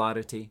Holly's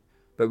hilarity,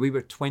 but we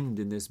were twinned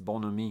in this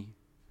bonhomie.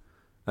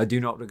 I do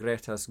not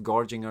regret us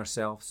gorging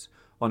ourselves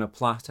on a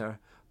platter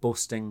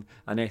boasting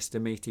an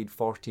estimated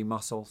 40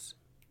 mussels,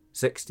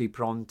 60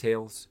 prawn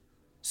tails,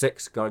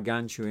 6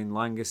 gargantuan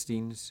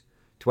langoustines,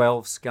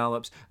 12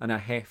 scallops and a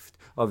heft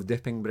of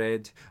dipping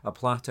bread, a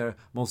platter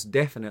most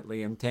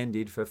definitely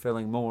intended for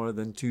filling more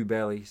than 2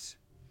 bellies.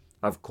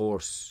 Of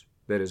course,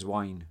 there is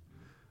wine.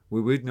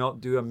 We would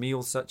not do a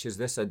meal such as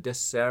this a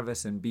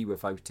disservice and be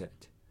without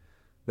it.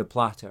 The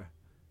platter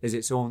is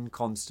its own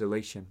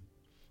constellation.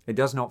 It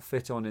does not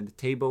fit on the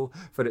table,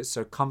 for its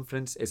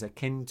circumference is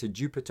akin to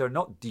Jupiter,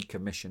 not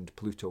decommissioned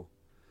Pluto.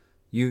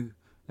 You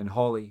and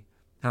Holly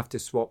have to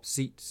swap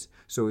seats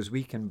so as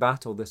we can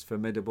battle this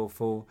formidable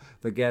foe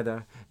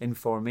together in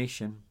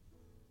formation.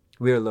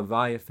 We are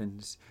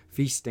leviathans,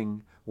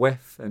 feasting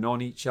with and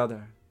on each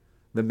other.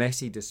 The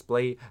messy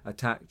display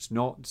attacks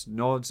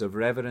nods of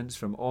reverence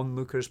from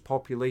onlookers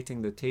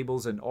populating the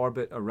tables in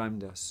orbit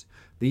around us.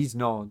 These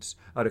nods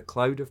are a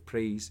cloud of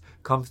praise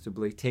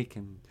comfortably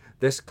taken.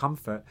 This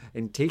comfort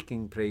in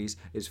taking praise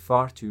is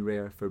far too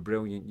rare for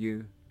brilliant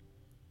you.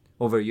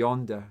 Over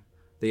yonder,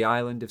 the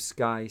island of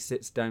Skye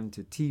sits down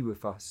to tea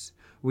with us.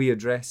 We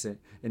address it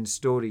in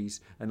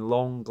stories and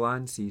long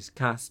glances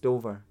cast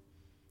over.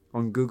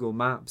 On Google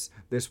Maps,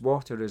 this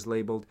water is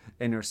labelled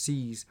Inner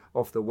Seas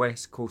off the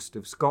west coast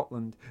of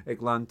Scotland,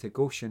 Atlantic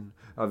Ocean,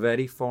 a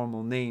very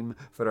formal name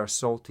for our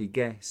salty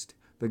guest,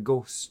 the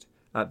ghost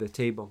at the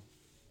table.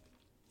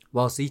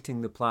 Whilst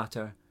eating the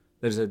platter,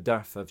 there is a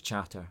dearth of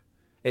chatter.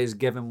 It has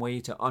given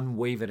way to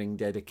unwavering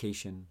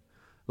dedication.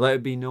 Let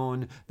it be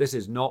known, this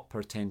is not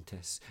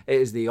portentous.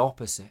 It is the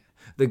opposite,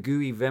 the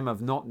gooey vim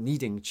of not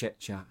needing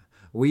chit-chat.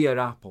 We are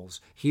apples,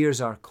 here's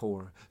our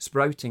core,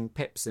 sprouting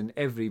pips in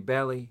every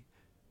belly.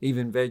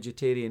 Even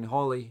vegetarian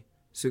Holly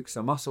sooks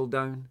a mussel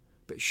down,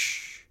 but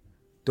shh,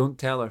 don't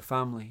tell her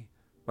family,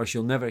 or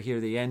she'll never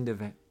hear the end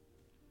of it.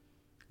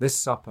 This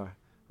supper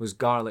was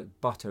garlic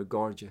butter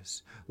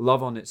gorgeous,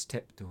 love on its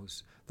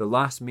tiptoes, the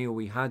last meal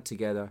we had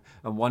together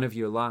and one of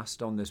your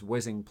last on this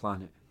whizzing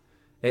planet.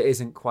 It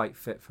isn't quite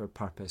fit for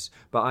purpose,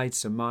 but I'd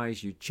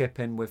surmise you'd chip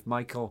in with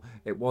Michael.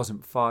 It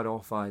wasn't far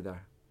off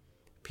either.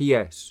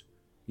 P.S.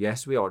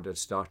 Yes, we ordered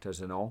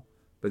starters and all,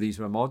 but these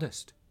were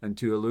modest and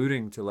too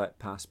alluring to let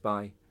pass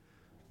by.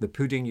 The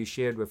pudding you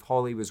shared with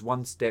Holly was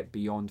one step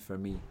beyond for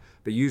me,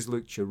 but yous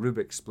looked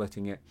cherubic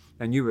splitting it,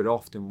 and you were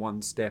often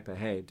one step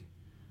ahead.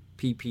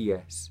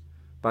 PPS.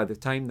 By the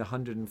time the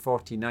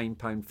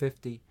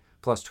 £149.50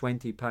 plus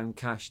 £20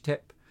 cash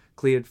tip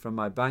cleared from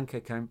my bank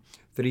account,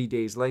 3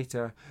 days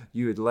later,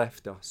 you had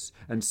left us,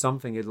 and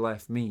something had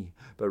left me.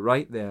 But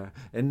right there,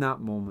 in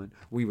that moment,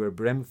 we were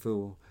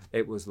brimful.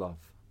 It was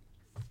love.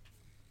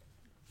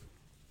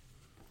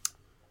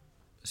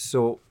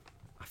 So,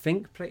 I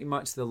think pretty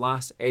much the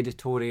last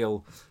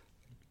editorial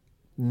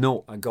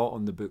note I got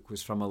on the book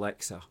was from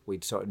Alexa.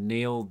 We'd sort of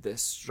nailed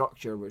this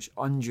structure which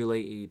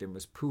undulated and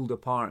was pulled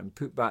apart and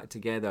put back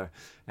together.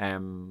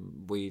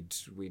 We'd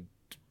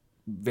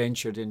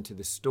ventured into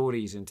the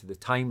stories, into the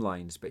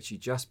timelines, but she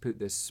just put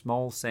this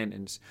small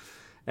sentence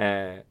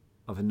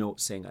of a note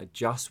saying, I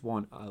just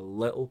want a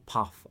little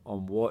puff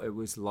on what it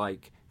was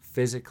like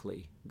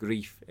physically,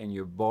 grief in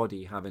your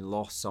body, having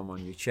lost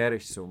someone you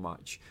cherish so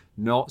much.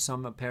 Not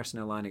some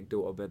personal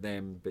anecdote about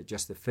them, but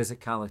just the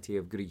physicality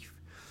of grief.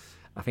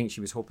 I think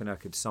she was hoping I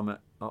could sum it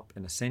up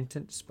in a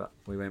sentence, but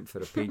we went for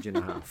a page and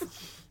a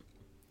half.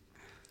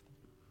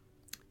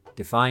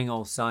 Defying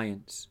all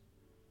science,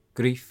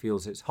 grief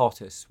feels its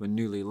hottest when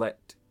newly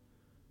lit,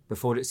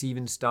 before it's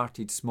even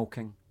started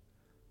smoking,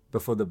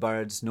 before the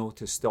birds know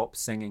to stop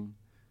singing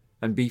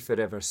and be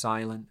forever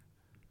silent,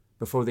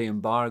 before the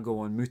embargo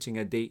on mooting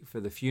a date for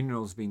the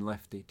funeral's been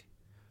lifted,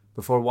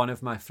 before one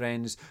of my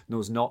friends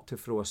knows not to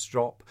throw a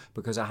strop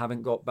because I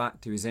haven't got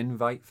back to his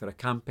invite for a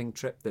camping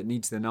trip that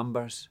needs the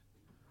numbers,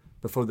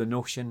 before the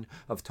notion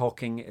of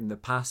talking in the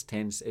past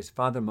tense is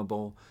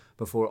fathomable,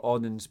 before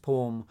Auden's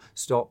poem,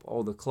 Stop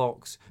All the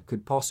Clocks,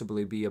 could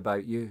possibly be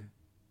about you.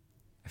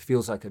 It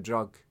feels like a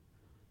drug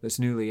that's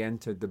newly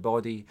entered the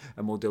body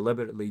and will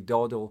deliberately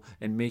dawdle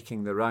in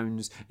making the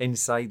rounds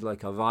inside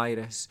like a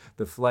virus,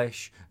 the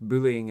flesh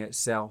bullying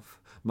itself,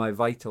 my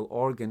vital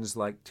organs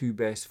like two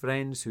best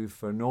friends who've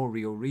for no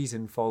real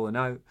reason fallen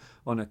out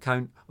on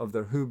account of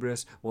their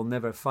hubris will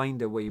never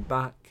find a way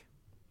back.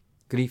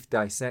 Grief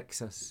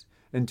dissects us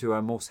into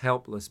our most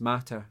helpless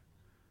matter.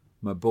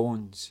 My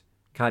bones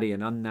carry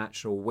an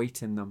unnatural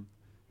weight in them,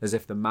 as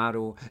if the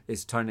marrow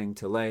is turning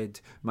to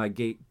lead. My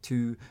gait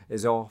too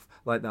is off,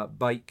 like that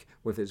bike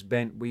with its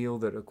bent wheel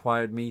that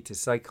required me to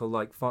cycle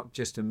like fuck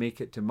just to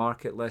make it to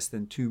market less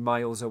than 2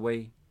 miles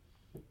away.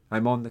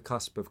 I'm on the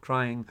cusp of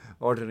crying,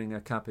 ordering a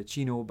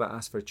cappuccino, but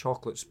ask for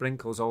chocolate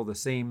sprinkles all the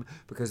same,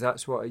 because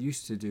that's what I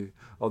used to do,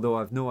 although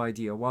I've no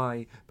idea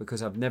why,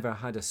 because I've never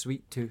had a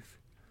sweet tooth.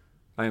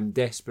 I am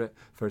desperate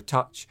for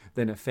touch,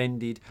 then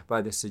offended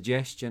by the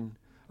suggestion.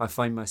 I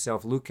find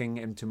myself looking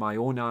into my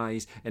own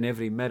eyes in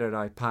every mirror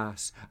I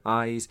pass,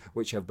 eyes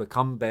which have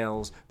become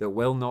bells that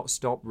will not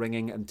stop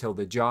ringing until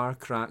the jar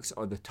cracks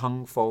or the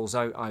tongue falls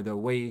out. Either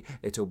way,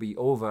 it'll be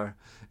over.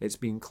 It's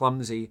been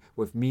clumsy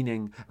with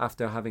meaning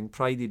after having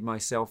prided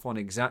myself on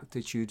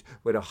exactitude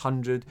where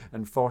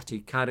 140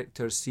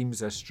 characters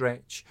seems a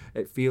stretch.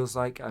 It feels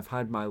like I've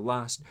had my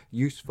last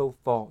useful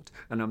thought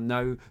and I'm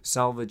now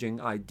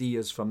salvaging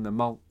ideas from the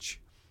mulch.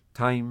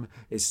 Time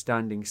is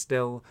standing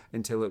still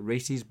until it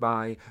races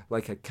by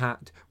like a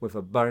cat with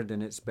a bird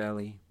in its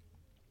belly.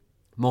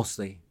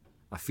 Mostly,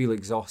 I feel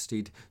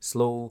exhausted,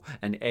 slow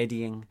and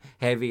eddying,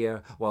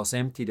 heavier, whilst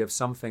emptied of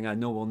something I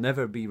know will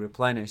never be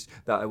replenished,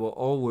 that I will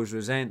always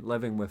resent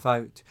living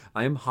without.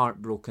 I am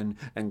heartbroken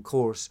and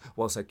coarse,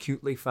 whilst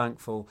acutely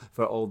thankful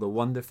for all the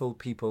wonderful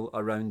people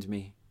around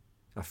me.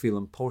 I feel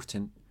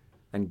important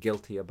and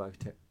guilty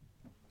about it.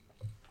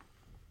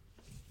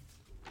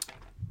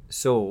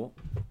 So,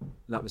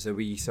 that was a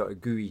wee sort of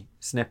gooey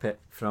snippet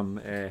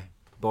from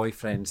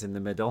Boyfriends in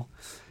the middle.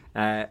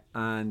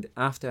 And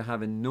after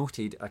having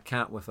noted a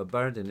cat with a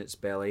bird in its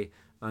belly,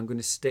 I'm going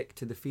to stick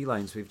to the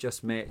felines. We've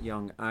just met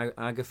young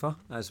Agatha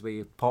as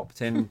we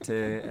popped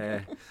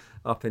into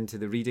up into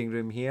the reading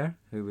room here,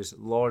 who was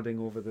lording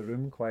over the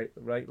room quite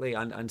rightly,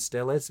 and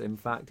still is, in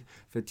fact,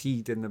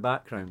 fatigued in the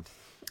background.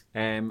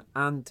 And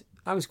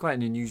I was quite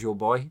an unusual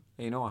boy.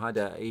 You know, I had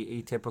a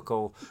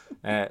atypical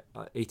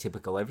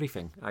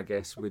everything, I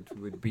guess,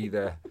 would be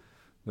the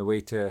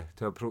way to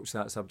approach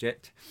that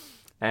subject.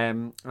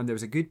 And there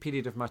was a good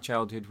period of my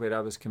childhood where I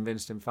was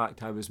convinced, in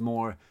fact, I was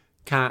more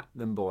cat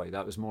than boy.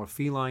 That was more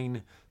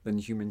feline than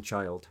human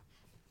child.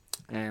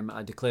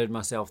 I declared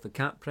myself the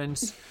cat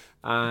prince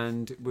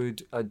and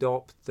would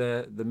adopt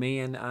the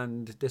mien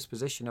and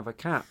disposition of a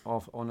cat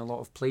on a lot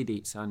of play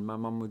dates, and my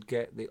mum would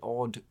get the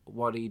odd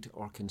worried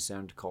or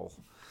concerned call.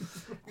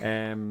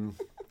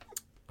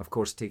 Of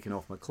course, taking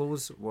off my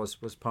clothes was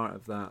part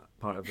of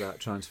that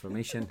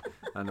transformation,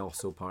 and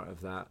also part of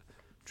that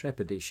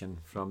trepidation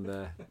from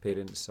the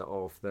parents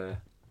of the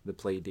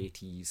play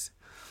datees.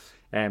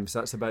 So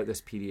that's about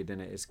this period,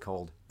 and it is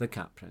called The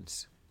Cat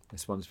Prince.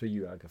 This one's for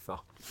you, Agatha.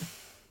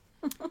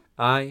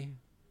 I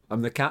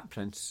am the Cat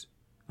Prince,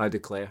 I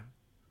declare,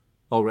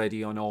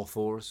 already on all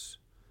fours,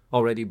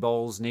 already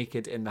balls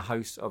naked in the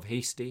house of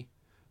Hasty,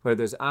 where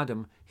there's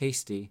Adam,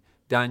 Hasty,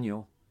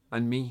 Daniel,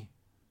 and me,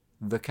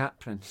 the Cat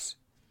Prince.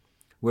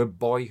 We're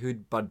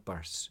boyhood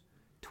budbursts,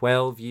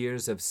 12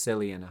 years of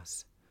silly in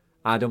us,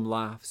 Adam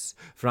laughs,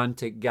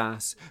 frantic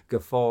gas,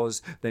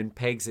 guffaws, then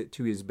pegs it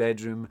to his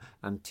bedroom,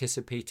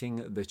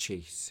 anticipating the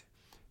chase.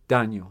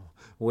 Daniel,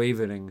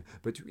 wavering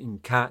between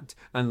cat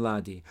and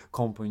laddie,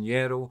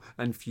 compañero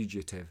and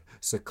fugitive,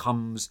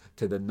 succumbs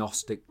to the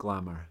Gnostic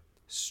glamour,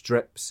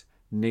 strips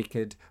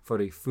naked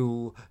for a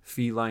full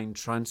feline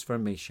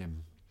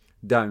transformation.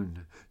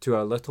 Down to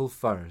our little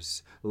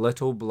furs,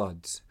 little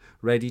bloods,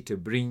 ready to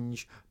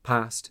bringe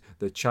past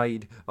the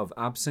chide of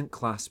absent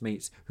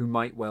classmates who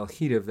might well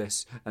hear of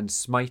this and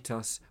smite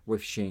us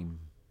with shame.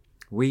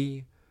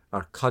 We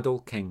are cuddle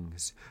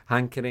kings,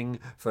 hankering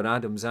for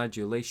Adam's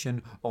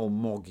adulation, all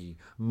moggy,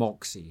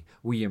 moxie,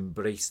 we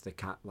embrace the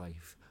cat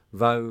life,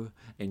 vow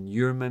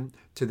inurement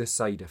to the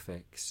side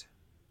effects.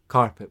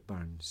 Carpet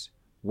burns,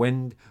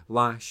 wind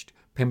lashed,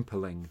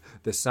 pimpling,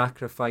 the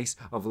sacrifice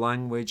of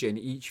language in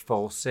each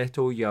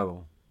falsetto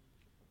yowl.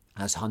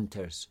 As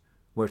hunters,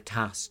 we're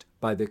tasked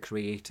by the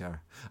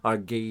Creator, our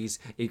gaze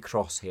a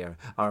crosshair,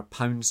 our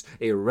pounce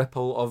a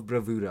ripple of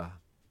bravura.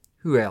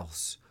 Who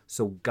else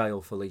so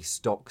guilefully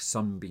stalks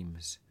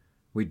sunbeams?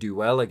 We do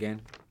well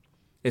again.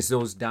 It's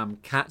those damn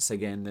cats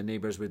again, the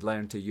neighbours would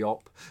learn to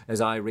yawp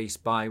as I race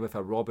by with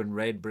a robin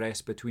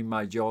redbreast between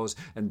my jaws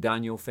and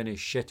Daniel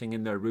finish shitting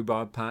in their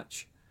rhubarb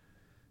patch.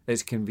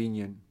 It's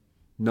convenient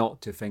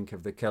not to think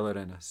of the killer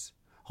in us,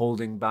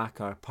 holding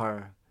back our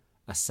purr,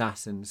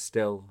 assassin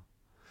still.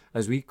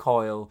 As we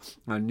coil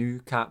our new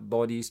cat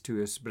bodies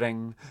to a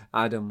spring,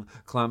 Adam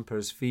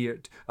clampers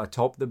feared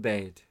atop the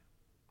bed.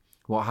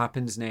 What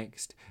happens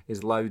next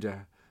is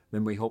louder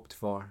than we hoped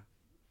for.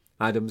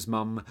 Adam's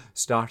mum,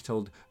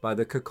 startled by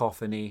the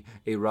cacophony,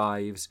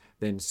 arrives,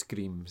 then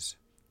screams,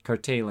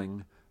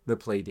 curtailing the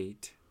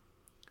playdate.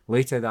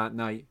 Later that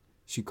night,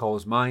 she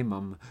calls my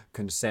mum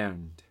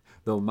concerned,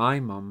 though my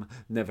mum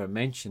never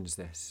mentions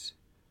this.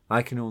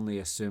 I can only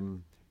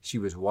assume she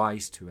was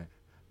wise to it.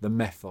 The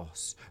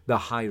mythos, the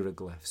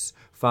hieroglyphs,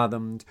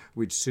 fathomed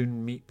would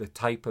soon meet the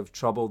type of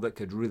trouble that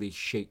could really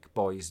shake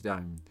boys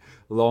down.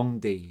 Long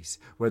days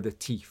where the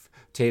teeth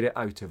tear it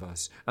out of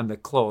us and the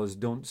claws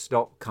don't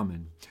stop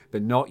coming.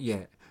 But not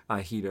yet,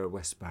 I hear her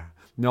whisper,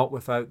 not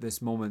without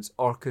this moment's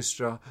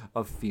orchestra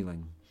of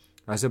feeling.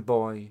 As a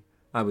boy,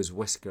 I was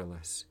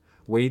whiskerless,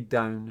 weighed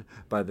down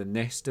by the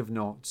nest of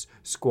knots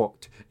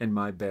squawked in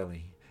my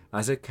belly.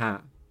 As a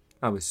cat,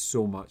 I was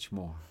so much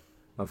more.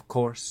 Of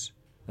course,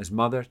 as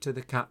mother to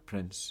the cat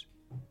prince,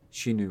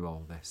 she knew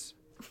all this.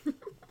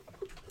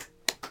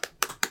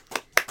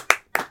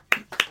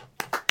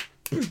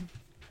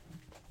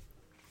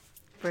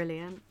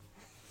 Brilliant.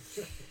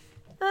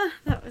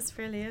 That was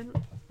brilliant.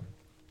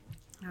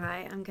 All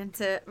right, I'm going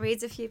to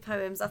read a few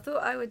poems. I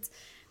thought I would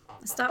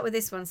start with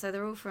this one, so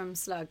they're all from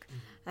Slug.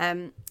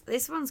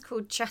 This one's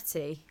called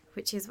Chatty,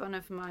 which is one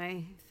of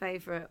my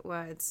favourite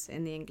words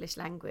in the English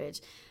language.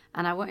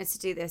 And I wanted to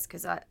do this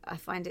because I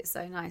find it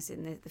so nice.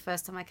 In the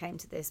first time I came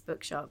to this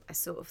bookshop, I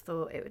sort of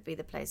thought it would be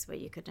the place where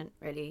you couldn't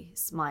really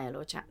smile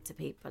or chat to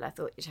people. I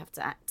thought you'd have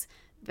to act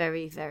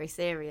very, very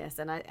serious.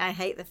 And I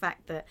hate the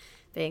fact that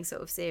being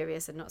sort of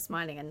serious and not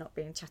smiling and not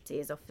being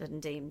chatty is often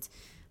deemed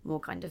more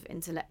kind of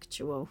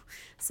intellectual.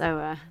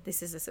 So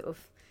this is a sort of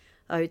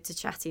ode to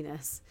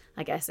chattiness,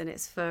 I guess. And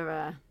it's for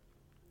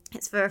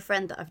a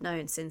friend that I've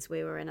known since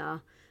we were in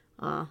our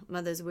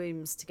mother's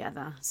wombs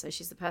together. So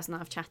she's the person that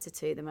I've chatted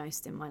to the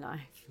most in my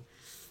life.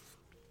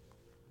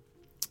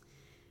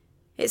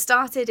 It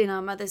started in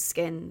our mother's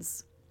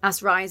skins,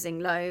 us rising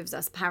loaves,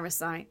 us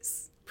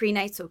parasites,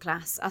 prenatal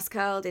class, us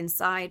curled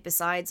inside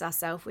besides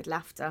ourselves with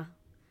laughter.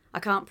 I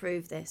can't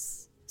prove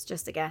this, it's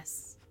just a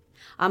guess.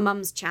 Our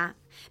mums chat,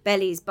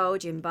 bellies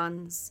bulge in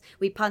buns.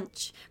 We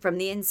punch from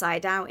the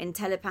inside out in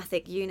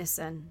telepathic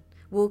unison.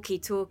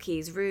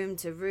 Walkie-talkies, room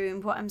to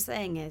room. What I'm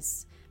saying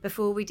is,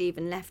 before we'd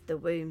even left the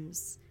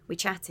wombs, we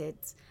chatted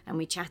and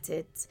we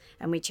chatted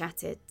and we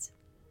chatted.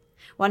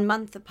 1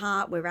 month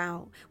apart, we're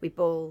out, we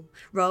bawl,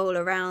 roll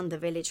around the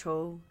village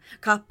hall,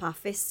 cup our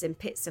fists in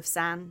pits of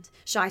sand,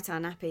 shite our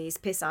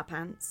nappies, piss our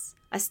pants.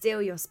 I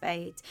steal your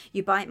spade,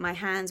 you bite my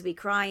hands, we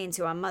cry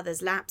into our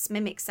mother's laps,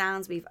 mimic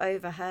sounds we've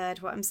overheard.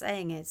 What I'm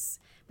saying is,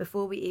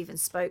 before we even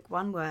spoke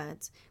one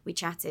word, we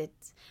chatted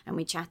and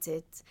we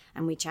chatted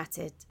and we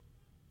chatted.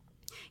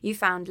 You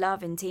found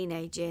love in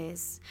teenage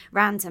years,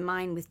 ran to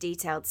mine with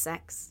detailed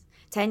sex.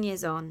 10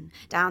 years on,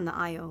 down the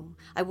aisle,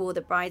 I wore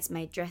the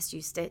bridesmaid dress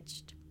you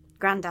stitched.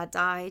 Grandad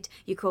died,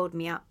 you called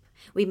me up.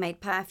 We made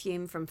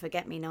perfume from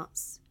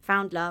forget-me-nots.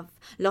 Found love,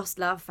 lost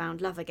love,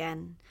 found love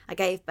again. I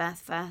gave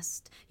birth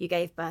first, you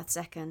gave birth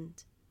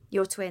second.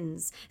 Your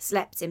twins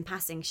slept in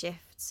passing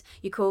shifts.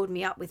 You called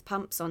me up with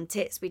pumps on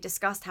tits. We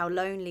discussed how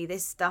lonely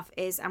this stuff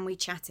is, and we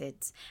chatted,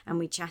 and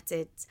we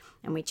chatted,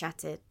 and we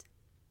chatted.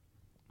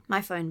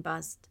 My phone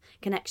buzzed.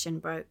 Connection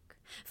broke.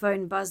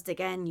 Phone buzzed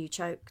again, you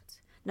choked.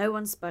 No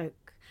one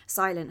spoke.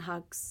 Silent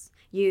hugs.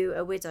 You,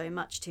 a widow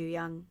much too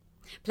young.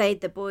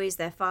 Played the boys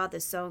their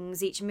father's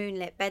songs. Each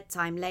moonlit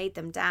bedtime laid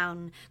them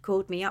down.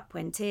 Called me up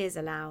when tears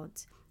allowed.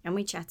 And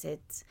we chatted,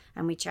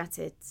 and we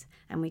chatted,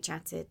 and we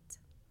chatted.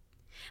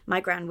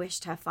 My gran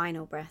wished her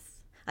final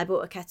breath. I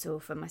bought a kettle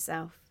for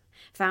myself.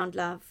 Found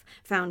love,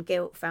 found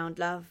guilt, found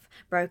love.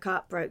 Broke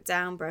up, broke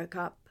down, broke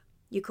up.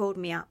 You called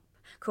me up,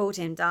 called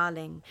him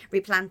darling.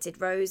 Replanted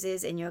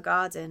roses in your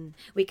garden.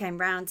 We came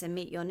round to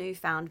meet your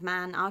newfound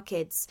man. Our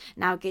kids,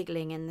 now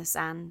giggling in the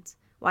sand.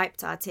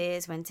 Wiped our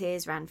tears when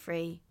tears ran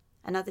free.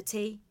 Another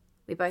tea?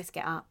 We both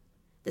get up.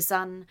 The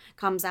sun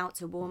comes out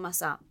to warm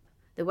us up.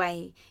 The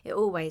way it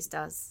always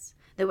does.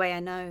 The way I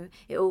know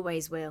it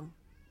always will.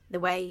 The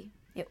way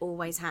it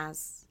always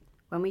has.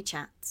 When we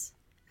chat,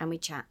 and we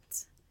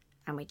chat,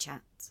 and we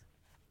chat.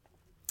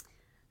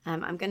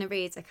 I'm going to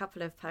read a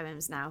couple of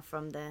poems now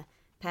from the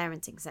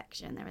parenting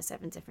section. There are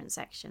 7 different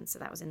sections, so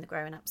that was in the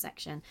growing up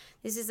section.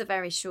 This is a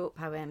very short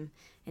poem,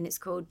 and it's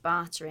called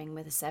Bartering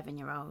with a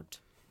 7-year-old.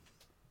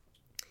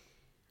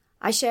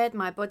 I shared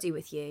my body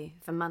with you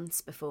for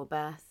months before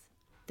birth.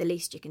 The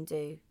least you can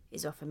do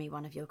is offer me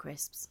one of your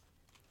crisps.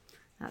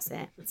 That's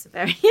it. It's a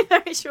very,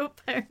 very short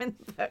poem in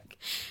the book.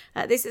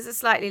 This is a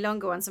slightly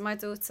longer one. So my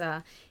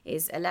daughter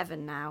is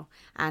 11 now,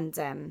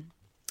 and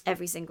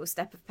every single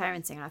step of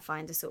parenting I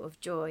find a sort of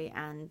joy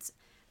and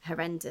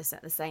horrendous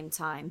at the same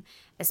time,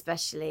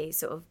 especially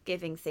sort of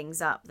giving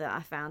things up that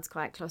I found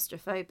quite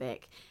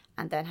claustrophobic,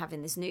 and then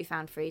having this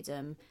newfound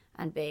freedom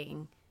and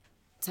being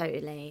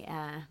totally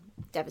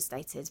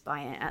devastated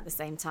by it at the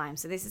same time.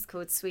 So this is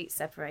called Sweet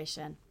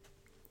Separation.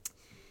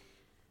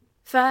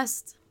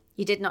 First,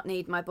 you did not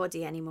need my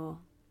body anymore.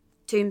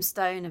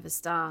 Tombstone of a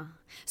star,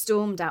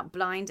 stormed out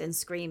blind and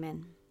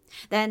screaming.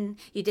 Then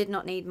you did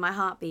not need my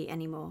heartbeat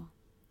anymore.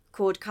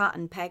 Cord cut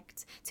and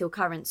pegged till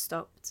current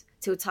stopped,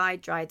 till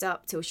tide dried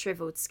up, till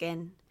shriveled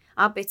skin.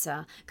 Our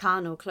bitter,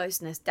 carnal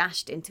closeness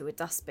dashed into a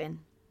dustbin.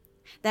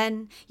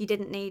 Then you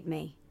didn't need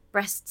me,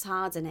 breasts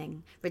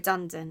hardening,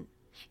 redundant,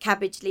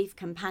 cabbage leaf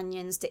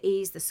companions to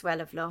ease the swell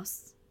of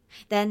loss.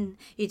 Then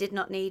you did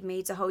not need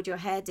me to hold your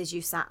head as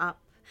you sat up,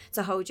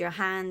 to hold your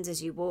hand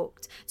as you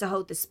walked, to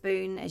hold the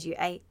spoon as you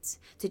ate,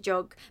 to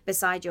jog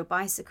beside your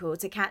bicycle,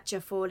 to catch a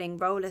falling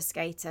roller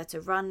skater, to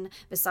run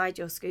beside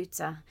your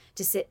scooter,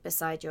 to sit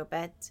beside your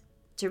bed,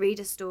 to read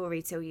a story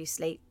till you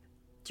sleep,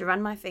 to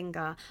run my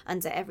finger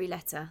under every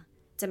letter,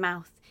 to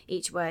mouth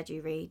each word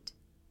you read.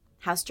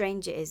 How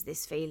strange it is,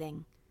 this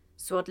feeling,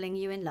 swaddling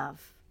you in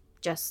love,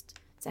 just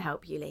to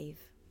help you leave.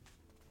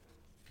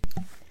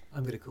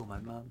 I'm going to call my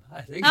mum,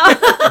 I think.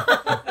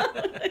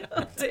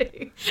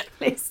 Do.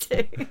 Please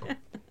do.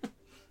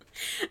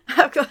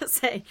 I've got to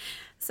say,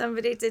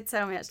 somebody did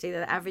tell me actually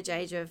that the average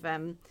age of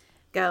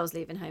girls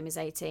leaving home is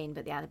 18,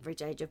 but the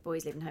average age of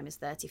boys leaving home is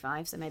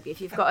 35. So maybe if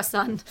you've got a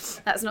son,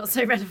 that's not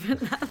so relevant,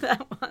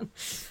 that one.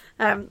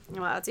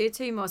 Well, I'll do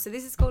 2 more. So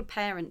this is called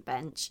Parent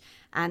Bench,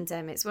 and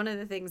it's one of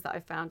the things that I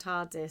found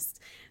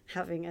hardest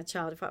having a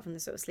child, apart from the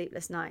sort of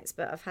sleepless nights.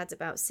 But I've had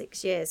about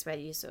 6 years where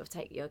you sort of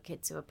take your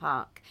kid to a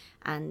park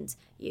and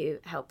you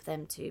help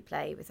them to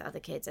play with other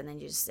kids, and then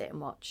you just sit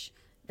and watch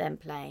them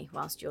play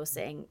whilst you're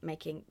sitting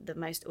making the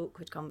most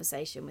awkward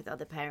conversation with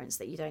other parents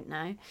that you don't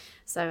know.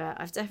 So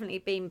I've definitely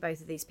been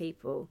both of these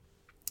people.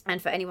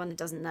 And for anyone that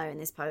doesn't know, in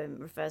this poem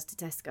refers to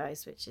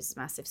Tesco's, which is a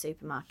massive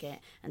supermarket,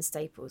 and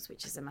Staples,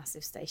 which is a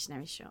massive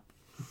stationery shop.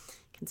 You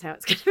can tell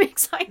it's going to be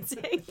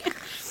exciting.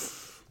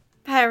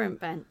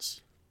 Parent Bench.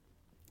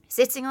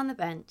 Sitting on the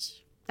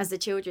bench as the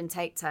children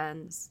take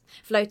turns,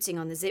 floating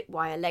on the zip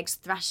wire, legs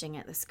thrashing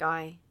at the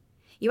sky.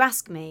 You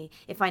ask me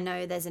if I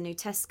know there's a new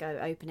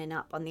Tesco opening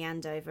up on the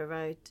Andover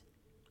Road.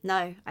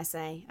 No, I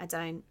say, I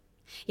don't.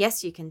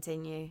 Yes, you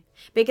continue.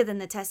 Bigger than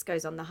the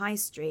Tesco's on the high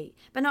street,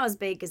 but not as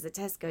big as the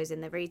Tesco's in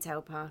the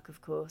retail park,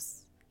 of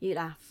course. You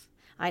laugh.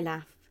 I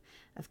laugh,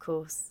 of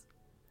course.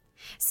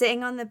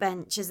 Sitting on the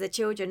bench as the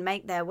children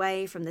make their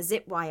way from the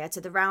zip wire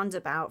to the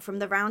roundabout, from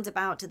the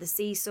roundabout to the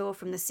seesaw,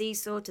 from the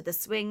seesaw to the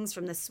swings,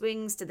 from the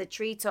swings to the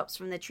treetops,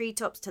 from the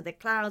treetops to the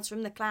clouds,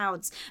 from the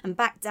clouds, and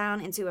back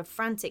down into a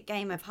frantic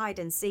game of hide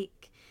and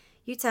seek.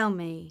 You tell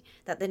me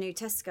that the new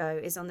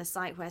Tesco is on the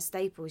site where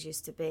Staples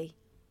used to be.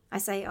 I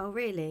say, oh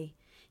really?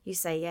 You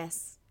say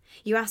yes.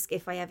 You ask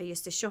if I ever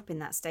used to shop in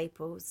that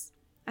Staples.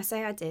 I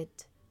say I did,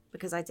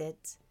 because I did.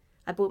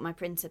 I bought my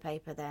printer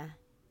paper there.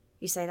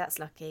 You say that's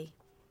lucky.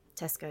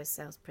 Tesco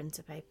sells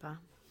printer paper.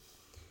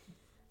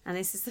 And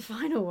this is the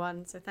final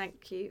one, so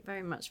thank you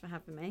very much for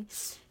having me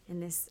in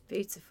this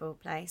beautiful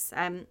place.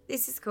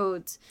 This is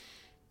called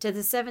To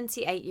the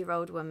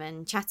 78-year-old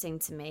woman chatting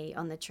to me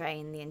on the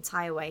train the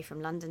entire way from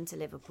London to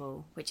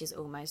Liverpool, which is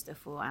almost a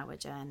 4-hour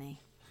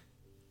journey.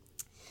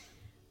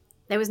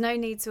 There was no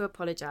need to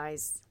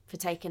apologise for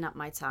taking up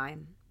my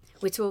time.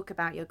 We talk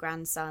about your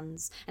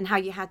grandsons and how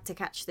you had to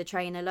catch the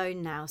train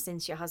alone now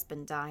since your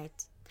husband died.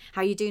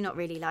 How you do not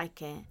really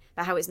like it,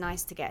 but how it's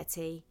nice to get a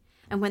tea.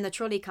 And when the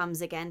trolley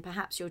comes again,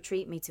 perhaps you'll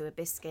treat me to a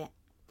biscuit.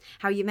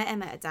 How you met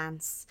him at a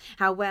dance.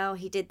 How well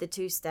he did the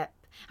 2-step.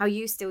 How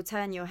you still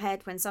turn your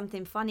head when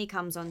something funny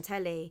comes on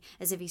telly,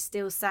 as if he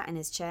still sat in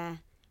his chair,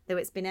 though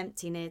it's been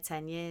empty near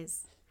 10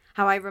 years.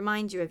 How I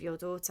remind you of your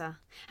daughter.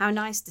 How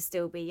nice to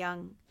still be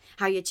young.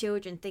 How your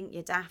children think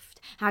you're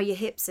daft. How your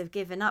hips have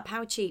given up.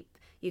 How cheap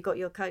you got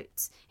your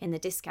coats in the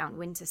discount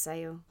winter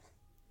sale.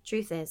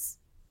 Truth is,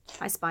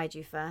 I spied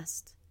you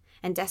first.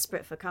 And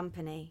desperate for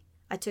company,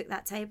 I took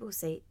that table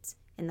seat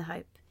in the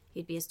hope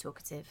you'd be as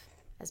talkative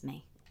as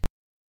me.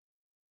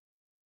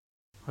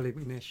 Holly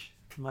McNish,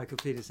 Michael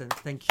Peterson,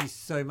 thank you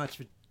so much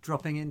for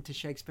dropping into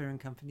Shakespeare and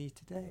Company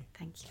today.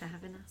 Thank you for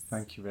having us.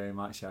 Thank you very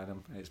much,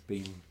 Adam. It's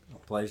been a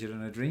pleasure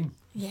and a dream.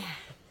 Yeah,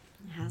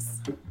 it has.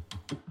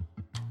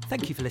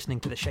 Thank you for listening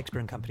to the Shakespeare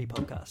and Company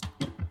podcast.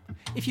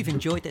 If you've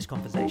enjoyed this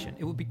conversation,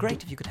 it would be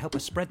great if you could help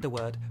us spread the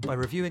word by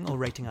reviewing or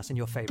rating us in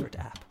your favourite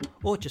app,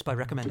 or just by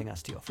recommending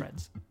us to your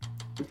friends.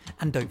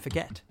 And don't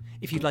forget,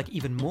 if you'd like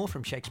even more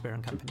from Shakespeare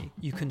and Company,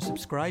 you can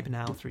subscribe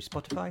now through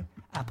Spotify,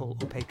 Apple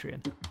or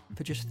Patreon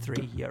for just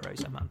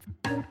 €3 a month.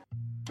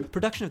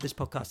 Production of this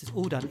podcast is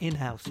all done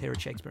in-house here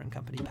at Shakespeare and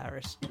Company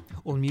Paris.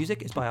 All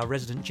music is by our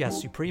resident jazz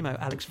supremo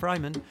Alex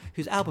Fryman,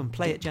 whose album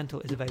Play It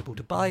Gentle is available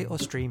to buy or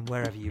stream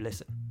wherever you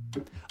listen.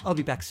 I'll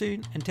be back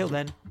soon. Until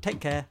then, take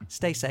care,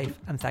 stay safe,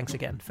 and thanks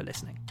again for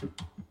listening.